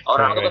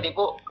 Orang tuh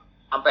ketipu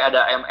sampai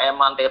ada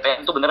MM-an,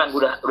 TTN tuh beneran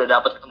gue udah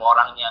dapet ketemu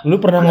orangnya. Lu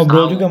pernah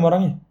ngobrol juga sama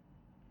orangnya?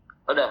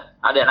 Udah,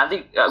 ada, nanti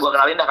gue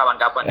kenalin dah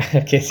kapan-kapan.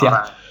 Oke,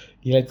 siap.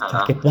 Gila,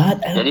 sakit banget.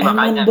 Jadi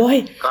makanya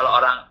kalau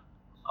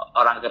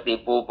orang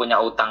ketipu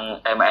punya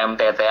utang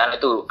MMTT-an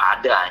itu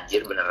ada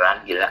anjir,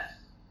 beneran gila.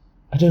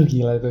 Aduh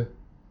gila itu.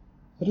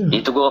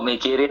 Itu gue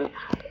mikirin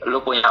lu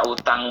punya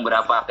utang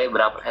berapa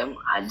M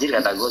anjir,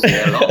 kata gue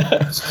gila lo.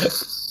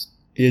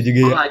 Iya juga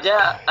ya. Gue aja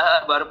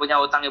baru punya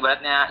utang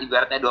ibaratnya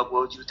 20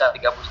 juta,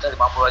 30 juta,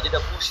 50 aja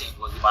udah pusing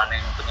gue, gimana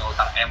yang punya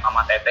utang M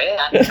sama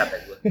TT-an, kata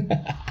gue.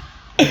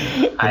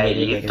 Kayak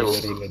gitu.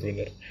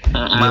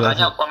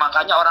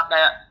 Makanya orang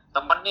kayak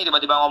temen nih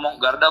tiba-tiba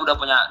ngomong, Garda udah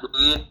punya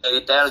duit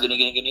detail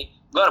gini,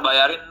 Gar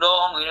bayarin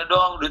dong, ini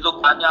dong, duit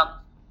lu banyak.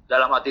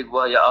 Dalam hati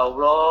gue, ya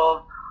Allah,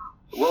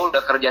 gue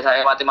udah kerja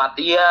saya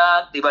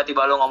mati-matian,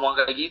 tiba-tiba lu ngomong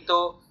kayak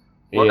gitu,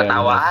 gue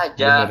ketawa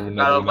aja.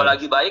 Kalau gue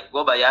lagi baik,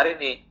 gue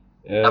bayarin nih.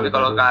 Tapi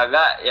kalau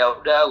kagak, ya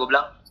udah, gue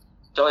bilang,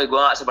 coy, gue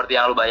nggak seperti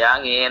yang lu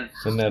bayangin.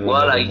 Gue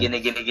lagi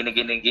gini.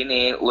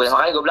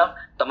 Makanya gue bilang,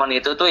 temen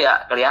itu tuh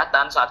ya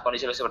kelihatan saat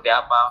kondisi lu seperti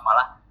apa.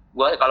 Malah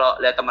gue kalau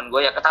lihat temen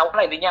gue ya ketahuan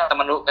lah intinya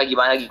temen lu kayak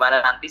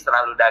gimana nanti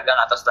setelah lu dagang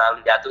atau setelah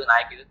lu jatuh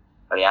naik gitu.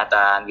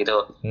 kelihatan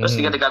gitu. Terus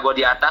ketika gue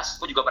di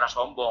atas, gue juga pernah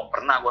sombong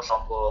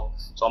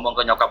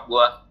ke nyokap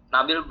gue.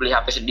 Nabil beli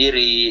HP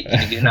sendiri,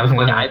 gini Nabil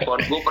punya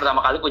iPhone. Gue pertama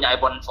kali punya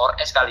iPhone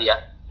 4S kali ya.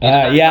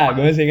 Iya,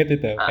 gue masih inget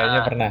itu,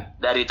 kayaknya pernah.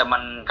 Dari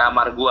teman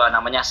kamar gue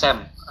namanya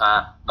Sam,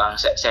 Bang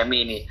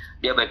Semi ini,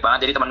 dia baik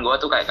banget. Jadi teman gue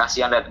tuh kayak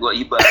kasihan liat gue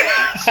iba.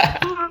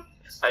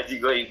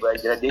 Haji gue iba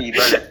aja, dia iba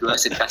liat gue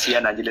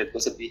kasihan aja liat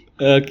gue sedih.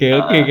 Oke,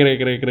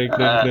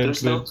 keren.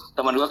 Terus tuh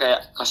teman gue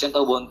kayak kasihan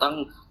tau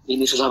Bontang.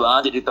 Ini susah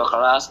banget jadi ketua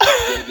kelas,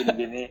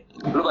 gini.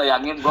 Lu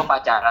bayangin gue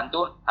pacaran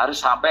tuh harus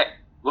sampai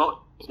gue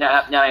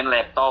nyalain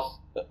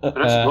laptop.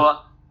 Terus gue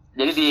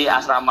jadi di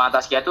asrama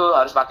Taskia tuh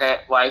harus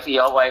pakai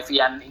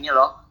wifi-an ini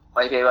loh.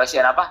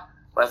 Wifi-an apa?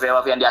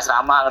 Wifi-an di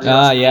asrama harus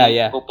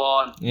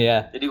kupon.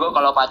 Iya. Jadi gue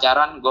kalau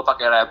pacaran gue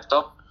pakai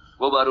laptop,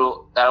 gue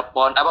baru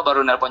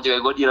nelpon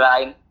cewek gue di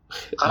line.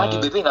 Karena di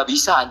BP nggak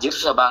bisa anjir,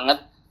 susah banget.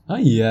 Oh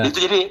iya.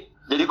 Itu jadi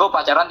gue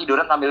pacaran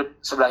tiduran sambil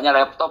sebelahnya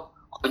laptop.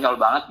 Konyol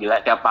banget,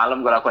 gila. Tiap malam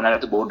gue lakukan hal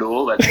itu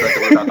bodoh, gue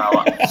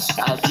tawa.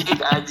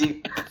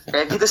 Ajik.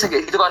 Kayak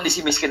gitu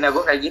kondisi miskinnya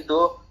gue kayak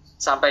gitu.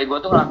 Sampai gue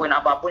tuh ngelakuin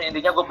apapun,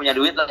 intinya gue punya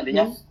duit lah,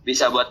 intinya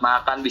bisa buat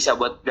makan, bisa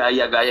buat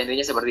gaya-gaya,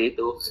 intinya seperti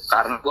itu.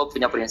 Karena gue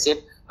punya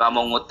prinsip gak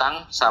mau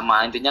ngutang,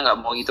 sama intinya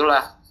gak mau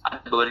itulah.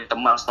 Ada beberapa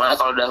teman,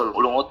 soalnya kalau udah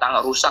lu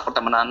ngutang rusak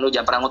pertemanan lu,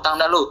 jangan pernah ngutang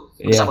dah lu.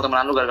 Rusak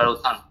pertemanan lu gara-gara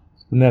utang.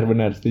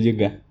 Benar, setuju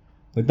gak?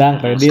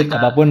 Utang, kredit,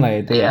 apapun lah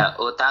itu ya. Iya,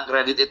 utang,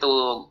 kredit itu,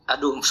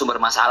 sumber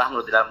masalah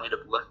menurut dalam hidup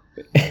gue.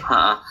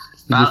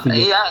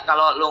 Iya,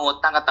 kalau lu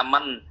ngutang ke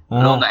temen,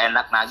 lu nggak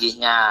enak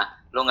nagihnya,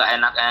 lu nggak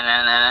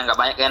nggak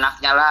banyak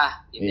enaknya lah.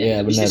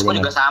 Iya, bisnis pun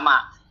juga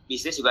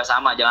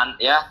sama, jangan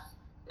ya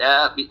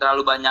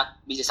terlalu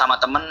banyak bisnis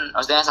sama temen.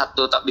 Maksudnya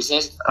satu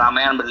bisnis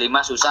ramean berlima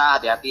susah,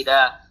 hati-hati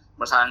dah.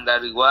 Misalnya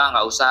dari gue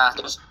nggak usah,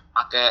 terus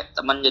pakai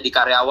temen jadi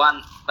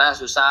karyawan,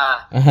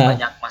 susah,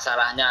 banyak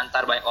masalahnya,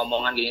 ntar banyak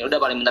omongan gini.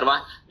 Udah paling bener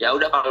mah, ya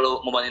udah kalau lu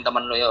mau bantuin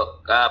temen lu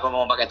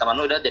mau pakai temen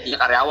lu, udah jadi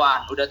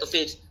karyawan, udah tuh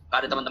fix,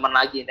 gak ada teman-teman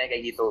lagi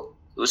kayak gitu.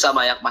 Susah,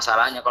 banyak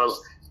masalahnya kalau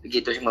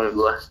begitu sih menurut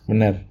gua.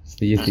 Bener,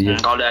 setuju.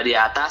 Kalau udah di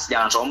atas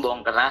jangan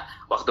sombong, karena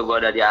waktu gua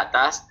udah di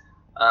atas,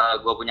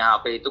 gua punya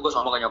HP itu, gua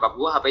sombong ke nyokap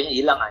gua, HP-nya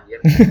hilang anjir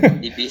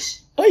di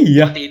bis. Oh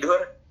iya. Gua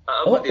tidur.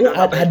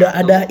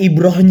 Ada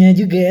ibrohnya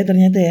juga ya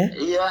ternyata ya.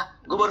 Iya,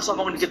 gue baru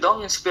sombong dikit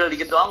doang, yang spill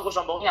dikit doang, gue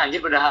sombongnya anjir,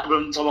 padahal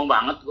belum sombong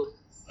banget gue.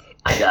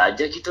 Ada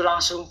aja gitu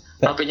langsung,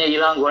 HP-nya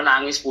hilang, gue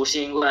nangis,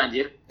 pusing gue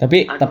anjir.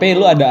 Tapi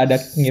lu ada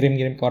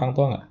ngirim-ngirim ke orang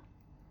tua nggak?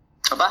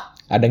 Apa?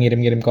 Ada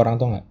ngirim-ngirim ke orang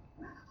tua nggak?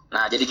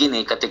 Nah jadi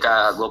gini,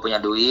 ketika gue punya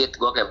duit,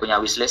 gue kayak punya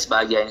wishlist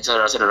bahagiain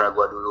saudara-saudara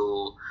gue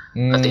dulu.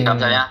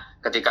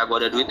 Ketika gue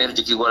ada duit,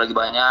 rezeki gue lagi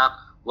banyak,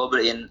 gue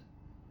beliin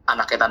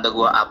anaknya tante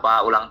gue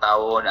apa, ulang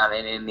tahun,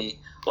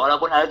 ini.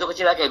 Walaupun hal itu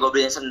kecil lah, kayak gue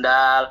beliin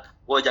sendal,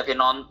 gue ajakin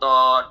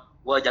nonton,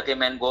 gue ajakin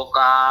main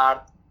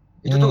go-kart.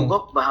 Itu tuh gue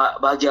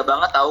bahagia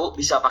banget tahu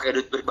bisa pakai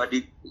duit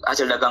pribadi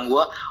hasil dagang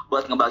gue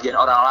buat ngebagian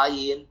orang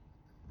lain.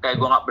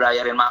 Kayak gue nggak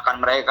bayarin makan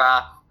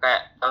mereka.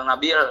 Kayak Bang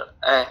Nabil,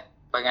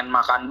 pengen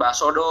makan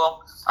bakso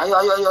dong.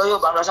 Ayo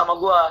bangga sama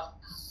gue.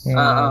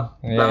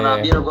 Bang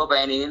Nabil, gue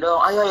pengen ini dong.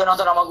 Ayo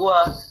nonton sama gue.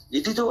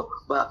 Itu tuh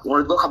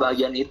menurut gue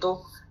kebahagiaan itu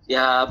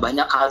ya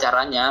banyak hal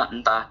caranya.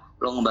 Entah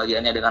lo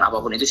ngebagiannya dengan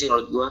apapun itu sih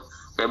menurut gue.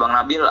 Kayak Bang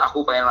Nabil,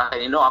 aku pengen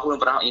ini dong, aku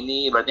belum pernah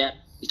ini, ibaratnya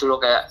itu lo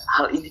kayak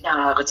hal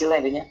kecil lah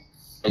intinya.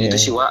 Kayak gitu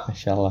sih, Wak.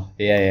 Masya Allah.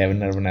 Iya,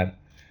 benar.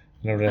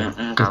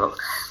 Kalau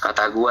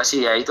kata gue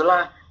sih ya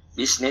itulah,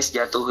 bisnis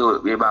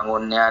jatuh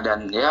dibangunnya,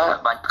 dan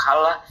ya banyak hal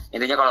lah.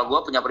 Intinya kalau gue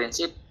punya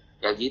prinsip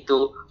ya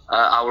gitu,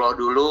 Allah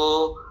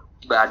dulu,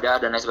 ibadah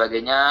dan lain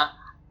sebagainya,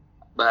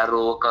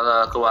 baru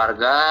ke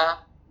keluarga,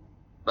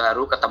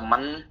 baru ke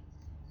temen,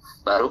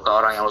 baru ke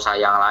orang yang lo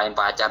sayang lain,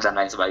 pacar dan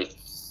lain sebagainya.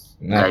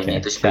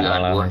 Itu sih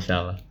pegangan gue. Masya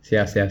Allah.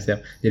 Siap.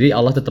 Jadi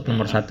Allah tetap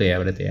nomor satu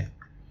ya berarti ya?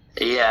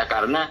 Iya,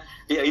 karena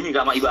ya ini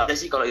gak sama ibadah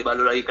sih. Kalau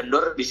ibadah lu lagi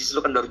kendor, bisnis lu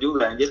kendor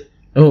juga anjir.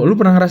 Oh, lu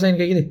pernah ngerasain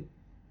kayak gitu?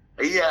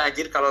 Iya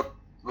anjir, kalau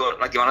gue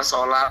lagi malas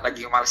sholat,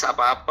 lagi malas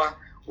apa-apa,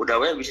 udah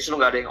bisnis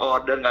lu gak ada yang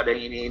order, gak ada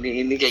yang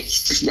ini kayak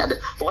gitu sih ada.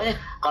 Pokoknya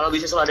kalau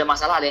bisnis lu ada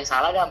masalah, ada yang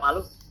salah dah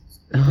malu.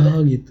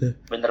 Oh gitu.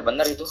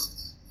 Bener-bener itu.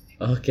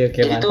 Oke,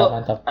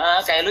 mantap.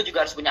 Kayak lu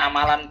juga harus punya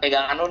amalan,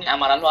 pegangan lu nih,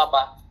 amalan lu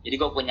apa. Jadi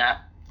gue punya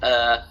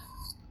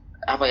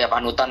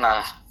panutan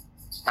lah,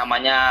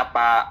 namanya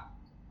Pak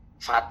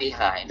Fatih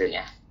lah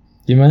intinya.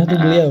 Gimana tuh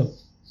beliau?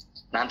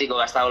 Nanti gue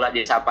kasih tau lah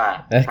dia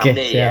siapa. Oke,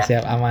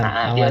 siap, aman,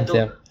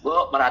 siap. Gue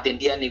merhatiin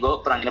dia nih,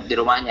 gue pernah nginep di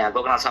rumahnya, gue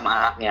kenal sama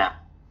anaknya.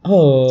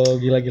 Oh,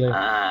 gila.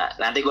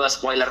 Nanti gue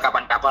spoiler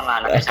kapan-kapan lah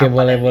anaknya. Oke,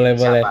 boleh.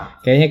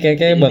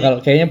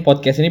 Kayaknya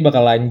podcast ini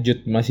bakal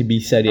lanjut, masih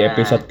bisa di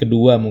episode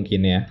kedua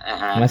mungkin ya.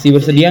 Masih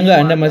bersedia nggak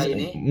Anda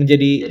masih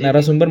menjadi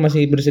narasumber,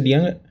 masih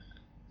bersedia nggak?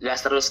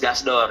 Gas terus,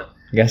 gas door.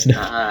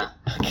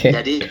 Oke.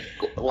 Jadi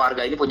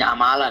warga ini punya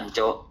amalan,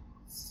 Cok.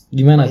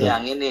 Gimana tuh?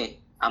 Yang ini,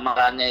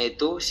 amalannya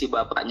itu si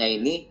bapaknya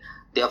ini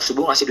tiap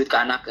subuh ngasih duit ke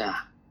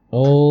anaknya.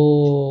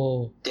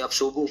 Oh. Tiap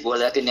subuh gue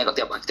liatin ya,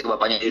 tiap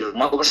bapaknya di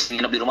rumah, gue pasti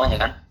nginep di rumahnya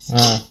kan.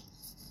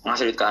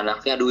 Ngasih duit ke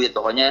anaknya, duit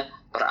pokoknya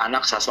per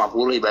anak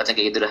 150 ibaratnya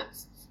kayak gitu dah.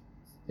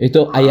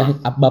 Itu ayah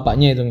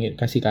bapaknya itu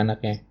kasih ke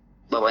anaknya.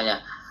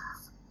 Bapaknya.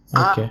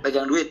 Oke.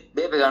 Pegang duit,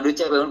 dia pegang duit,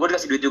 gue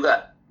dikasih duit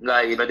juga.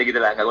 Enggak, ibaratnya gitu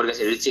lah, gue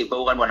dikasih duit sih, gue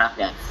bukan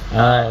anaknya.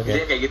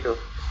 Dia kayak gitu.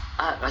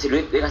 Kasih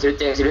duit, dia kasih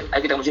duit,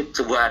 ayo kita masjid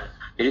subuhan.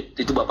 Jadi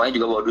itu bapaknya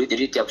juga bawa duit,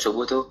 jadi tiap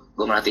subuh tuh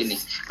gue merhatiin nih,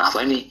 apa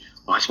nih,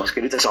 mas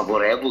kredit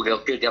 100.000,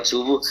 gokil tiap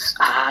subuh.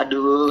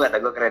 Aduh, kata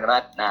gue keren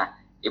banget. Nah,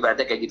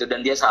 ibaratnya kayak gitu,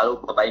 dan dia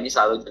selalu, bapak ini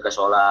selalu jaga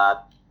sholat,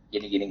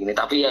 gini.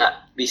 Tapi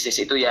ya bisnis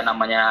itu ya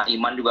namanya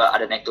iman juga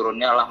ada naik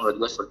turunnya lah,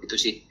 menurut gue seperti itu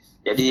sih.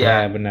 Jadi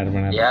ya benar.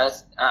 Ya,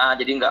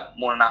 jadi nggak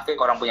munafik,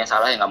 orang punya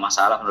salah ya nggak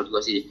masalah menurut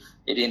gue sih.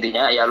 Jadi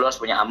intinya ya lu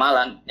harus punya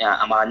amalan. Ya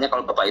amalannya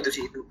kalau bapak itu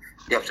sih itu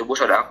tiap subuh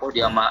sedekah,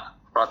 dia sama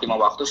sholat 5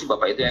 waktu sih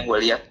bapak itu yang gue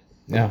lihat.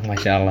 Ya,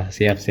 masya Allah,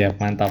 siap,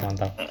 mantap.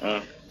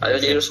 Ayo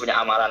jadi lu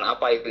punya amalan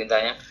apa itu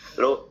intinya?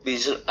 Lu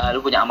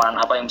punya amalan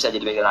apa yang bisa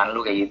jadi pegangan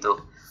lu kayak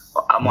gitu.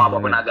 Mau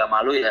apapun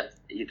agama lu ya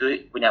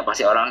itu punya,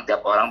 pasti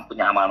tiap orang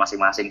punya amalan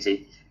masing-masing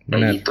sih.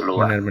 Kayak gitu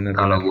loh.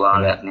 Kalau gua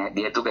ngeliatnya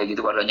dia tuh kayak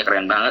gitu, keluarganya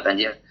keren banget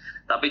anjir.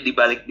 Tapi di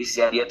balik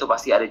bisnisnya dia tuh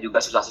pasti ada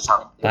juga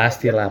susah-susahnya.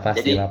 Pastilah.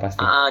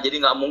 Jadi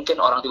nggak mungkin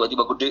orang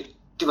tiba-tiba gede,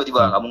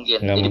 nggak mungkin.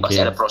 Jadi pasti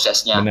ada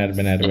prosesnya. Benar.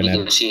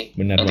 Gitu sih.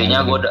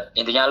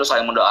 Intinya lu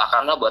saling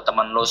mendoakan lah buat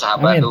teman lu,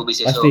 sahabat lu,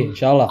 bisnis lu,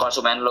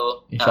 konsumen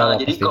lu.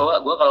 Jadi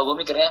kalau gue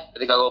mikirnya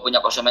ketika gue punya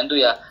konsumen tuh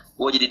ya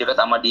gue jadi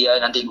dekat sama dia.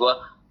 Nanti gue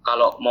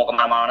kalau mau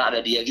kemana-mana ada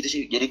dia gitu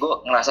sih. Jadi gue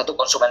ngerasa tuh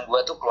konsumen gue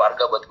tuh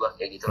keluarga buat gue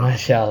kayak gitu.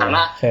 Masya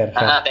Allah.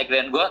 Karena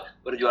tagline gue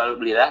berjual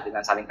belilah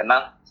dengan saling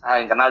kenal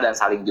dan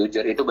saling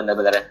jujur, itu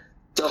benar-benar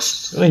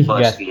jos.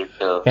 Bos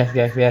gitu.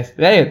 Yes.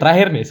 Ayo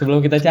terakhir nih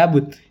sebelum kita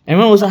cabut.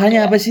 Emang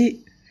usahanya apa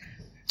sih?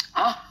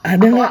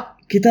 Ada nggak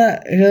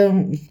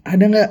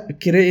ada nggak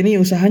kira ini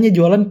usahanya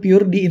jualan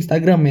pure di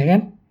Instagram ya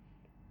kan?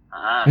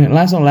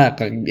 Langsung lah,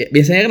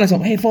 biasanya kan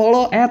langsung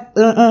follow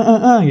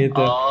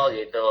gitu. Oh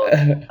gitu.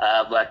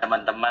 Buat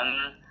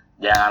teman-teman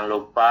jangan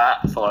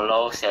lupa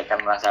follow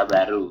Second Rasa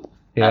Baru.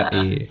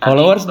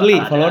 Followers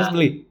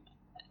beli.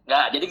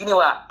 Enggak, jadi gini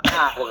Wak.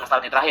 Gue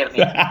kasih terakhir nih.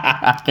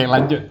 Oke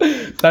lanjut.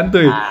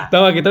 Santuy.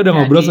 Tahu kita udah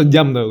ngobrol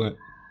sejam tau nggak?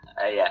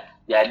 Iya.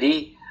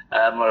 Jadi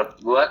menurut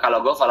gue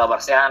kalau gue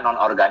followersnya non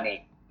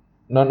organik.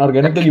 Non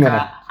organik tuh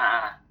gimana?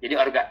 Jadi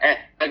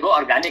gue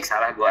organik,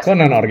 salah gue. Kok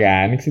non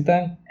organik sih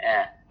Tang?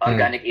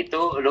 Organik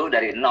itu lu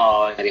dari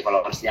nol, dari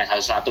followersnya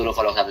satu-satu, lu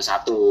follow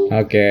satu-satu.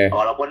 Oke.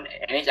 Walaupun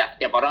ini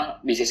tiap orang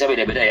bisnisnya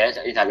beda-beda ya,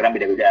 Instagram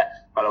beda-beda.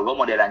 Kalau gue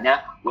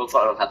modelannya, gue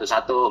follow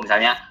satu-satu.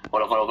 Misalnya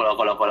follow,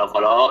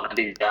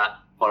 nanti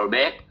dia follow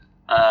back,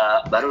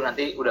 baru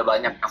nanti udah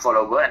banyak yang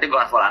follow gue, nanti gue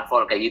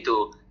unfollow kayak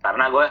gitu.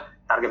 Karena gue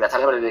target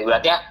dasarnya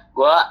berarti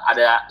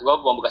gue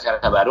mau buka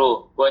second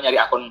baru, gue nyari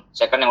akun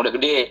second yang udah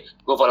gede,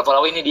 gue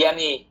follow ini dia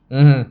nih.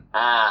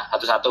 Nah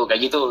satu-satu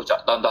kayak gitu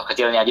contoh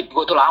kecilnya. Jadi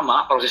gue tuh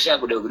lama prosesnya,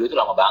 gede-gede itu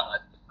lama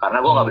banget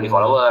karena gue nggak beli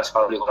followers.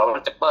 Kalau beli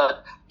followers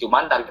cepet,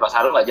 cuman target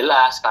pasar lu nggak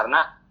jelas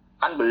karena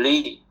kan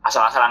beli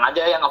asal-asalan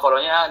aja yang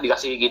nge-follownya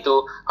dikasih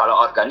gitu.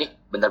 Kalau organik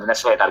benar-benar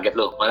sesuai target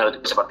lu,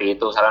 menurut seperti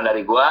itu. Saran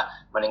dari gue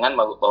mendingan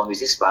bangun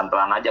bisnis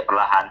pelan-pelan aja,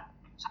 perlahan.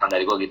 Saran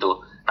dari gue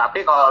gitu.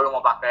 Tapi kalau lu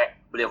mau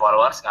pakai beli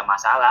followers nggak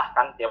masalah,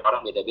 kan tiap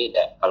orang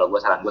beda-beda. Kalau gue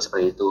saran gue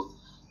seperti itu.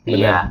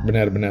 Benar.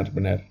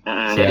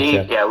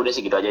 Jadi ya udah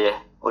segitu aja ya.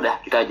 Udah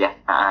gitu aja.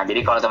 Jadi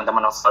kalau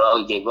teman-teman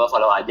follow IG gue,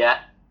 follow aja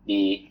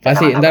di.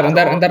 Pasti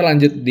ntar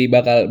lanjut di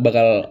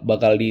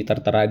bakal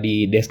ditertera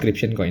di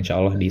description kok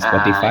insyaallah di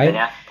Spotify.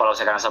 Follow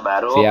Second Rasa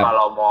Baru.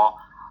 Kalau mau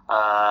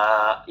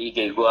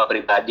IG gue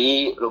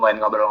pribadi, lu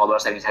main ngobrol-ngobrol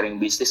sharing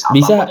bisnis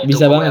bisa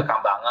banget.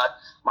 Welcome banget.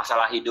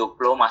 Masalah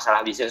hidup lu, masalah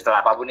bisnis,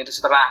 setelah apapun itu,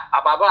 setelah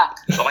apa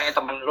pokoknya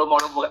temen lu mau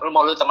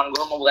teman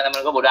gue mau bukan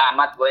temen gue, bodo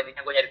amat. Gue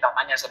intinya gue nyari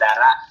temannya,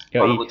 saudara.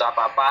 Kalau butuh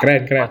apa-apa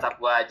keren. WhatsApp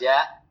gue aja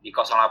di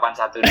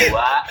 0812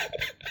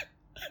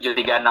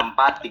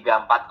 7364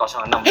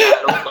 3406.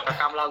 Lu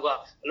rekam lah gue.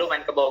 Lu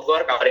main ke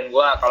Bogor, kabarin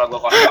gue. Kalau gue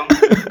kosong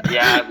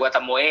ya gue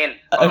temuin.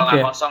 Kalau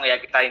nggak kosong ya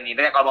kita ini.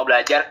 Intinya kalau mau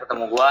belajar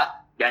ketemu gue,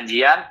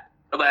 janjian,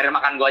 lu bayarin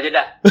makan gue aja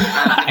dah.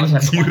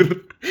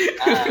 Anjir.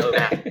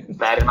 Udah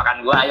bayarin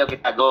makan gue, ayo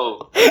kita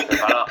go.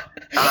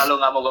 Kalau lu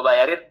nggak mau gue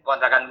bayarin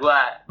kontrakan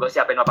gue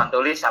siapin papan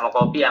tulis sama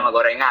kopi sama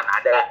gorengan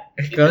ada.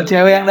 Kalau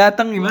cewek yang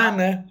datang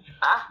gimana?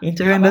 Yang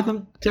cewek yang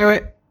datang,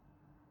 cewek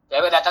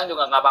datang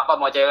juga nggak apa-apa,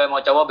 mau cewek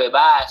mau cowok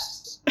bebas.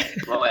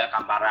 Gue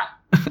welcome parah.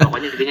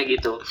 Pokoknya intinya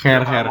gitu.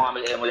 Kalau mau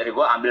ambil ilmu dari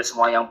gue, ambil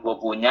semua yang gue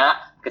punya,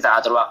 kita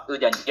atur waktu,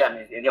 janjian,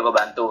 ini gue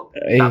bantu.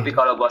 Tapi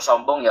kalau gue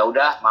sombong ya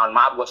udah, mohon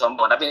maaf gue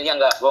sombong. Tapi ini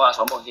gue nggak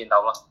sombong sih, insya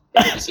Allah.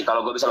 Jadi sih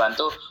kalau gue bisa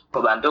bantu,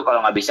 gue bantu.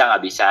 Kalau nggak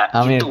bisa.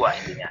 Amin. Itu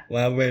intinya.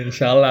 Amin,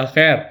 insya Allah.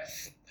 Khair.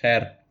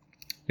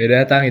 Ya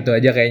datang itu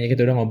aja, kayaknya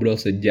kita udah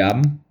ngobrol sejam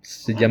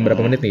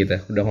berapa menit nih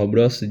kita? Udah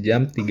ngobrol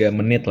sejam 3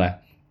 menit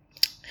lah.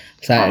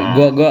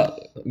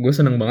 Gue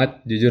seneng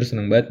banget, jujur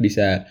seneng banget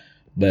bisa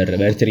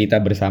bercerita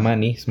bersama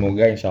nih.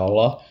 Semoga insya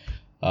Allah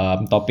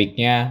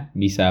topiknya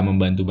bisa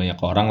membantu banyak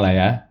orang lah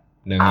ya.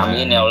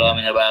 Amin ya Allah,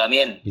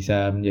 amin.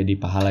 Bisa menjadi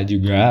pahala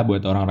juga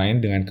buat orang lain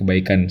dengan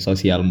kebaikan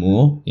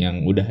sosialmu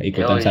yang udah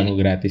ikutan sangu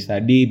gratis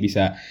tadi,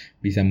 bisa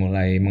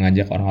mulai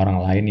mengajak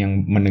orang-orang lain yang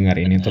mendengar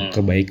ini untuk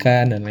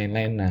kebaikan dan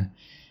lain-lain. Nah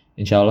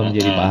insya Allah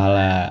menjadi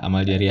pahala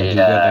amal jariah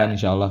juga kan,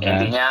 insya Allah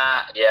kan.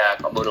 Intinya ya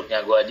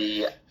buruknya gue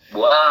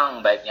dibuang,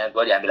 baiknya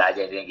gue diambil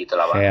aja gitu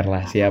lah, Bang. Fair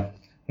lah, siap.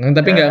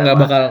 Tapi nggak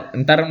bakal,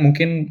 ntar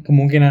mungkin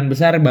kemungkinan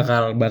besar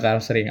bakal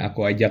sering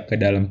aku ajak ke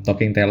dalam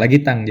talking tail lagi,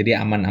 Tang. Jadi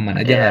aman-aman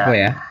aja nggak apa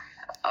ya?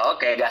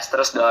 Oke, gas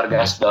terus Dor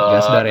ya,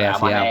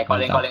 siap.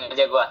 Calling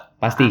aja gue.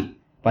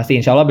 Pasti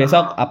insya Allah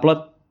besok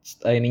upload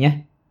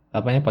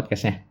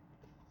podcastnya.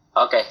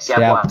 Oke,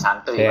 siap.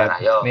 Santuy.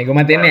 Nih gue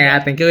matiin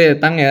ya, thank you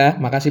Tang ya,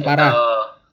 makasih parah.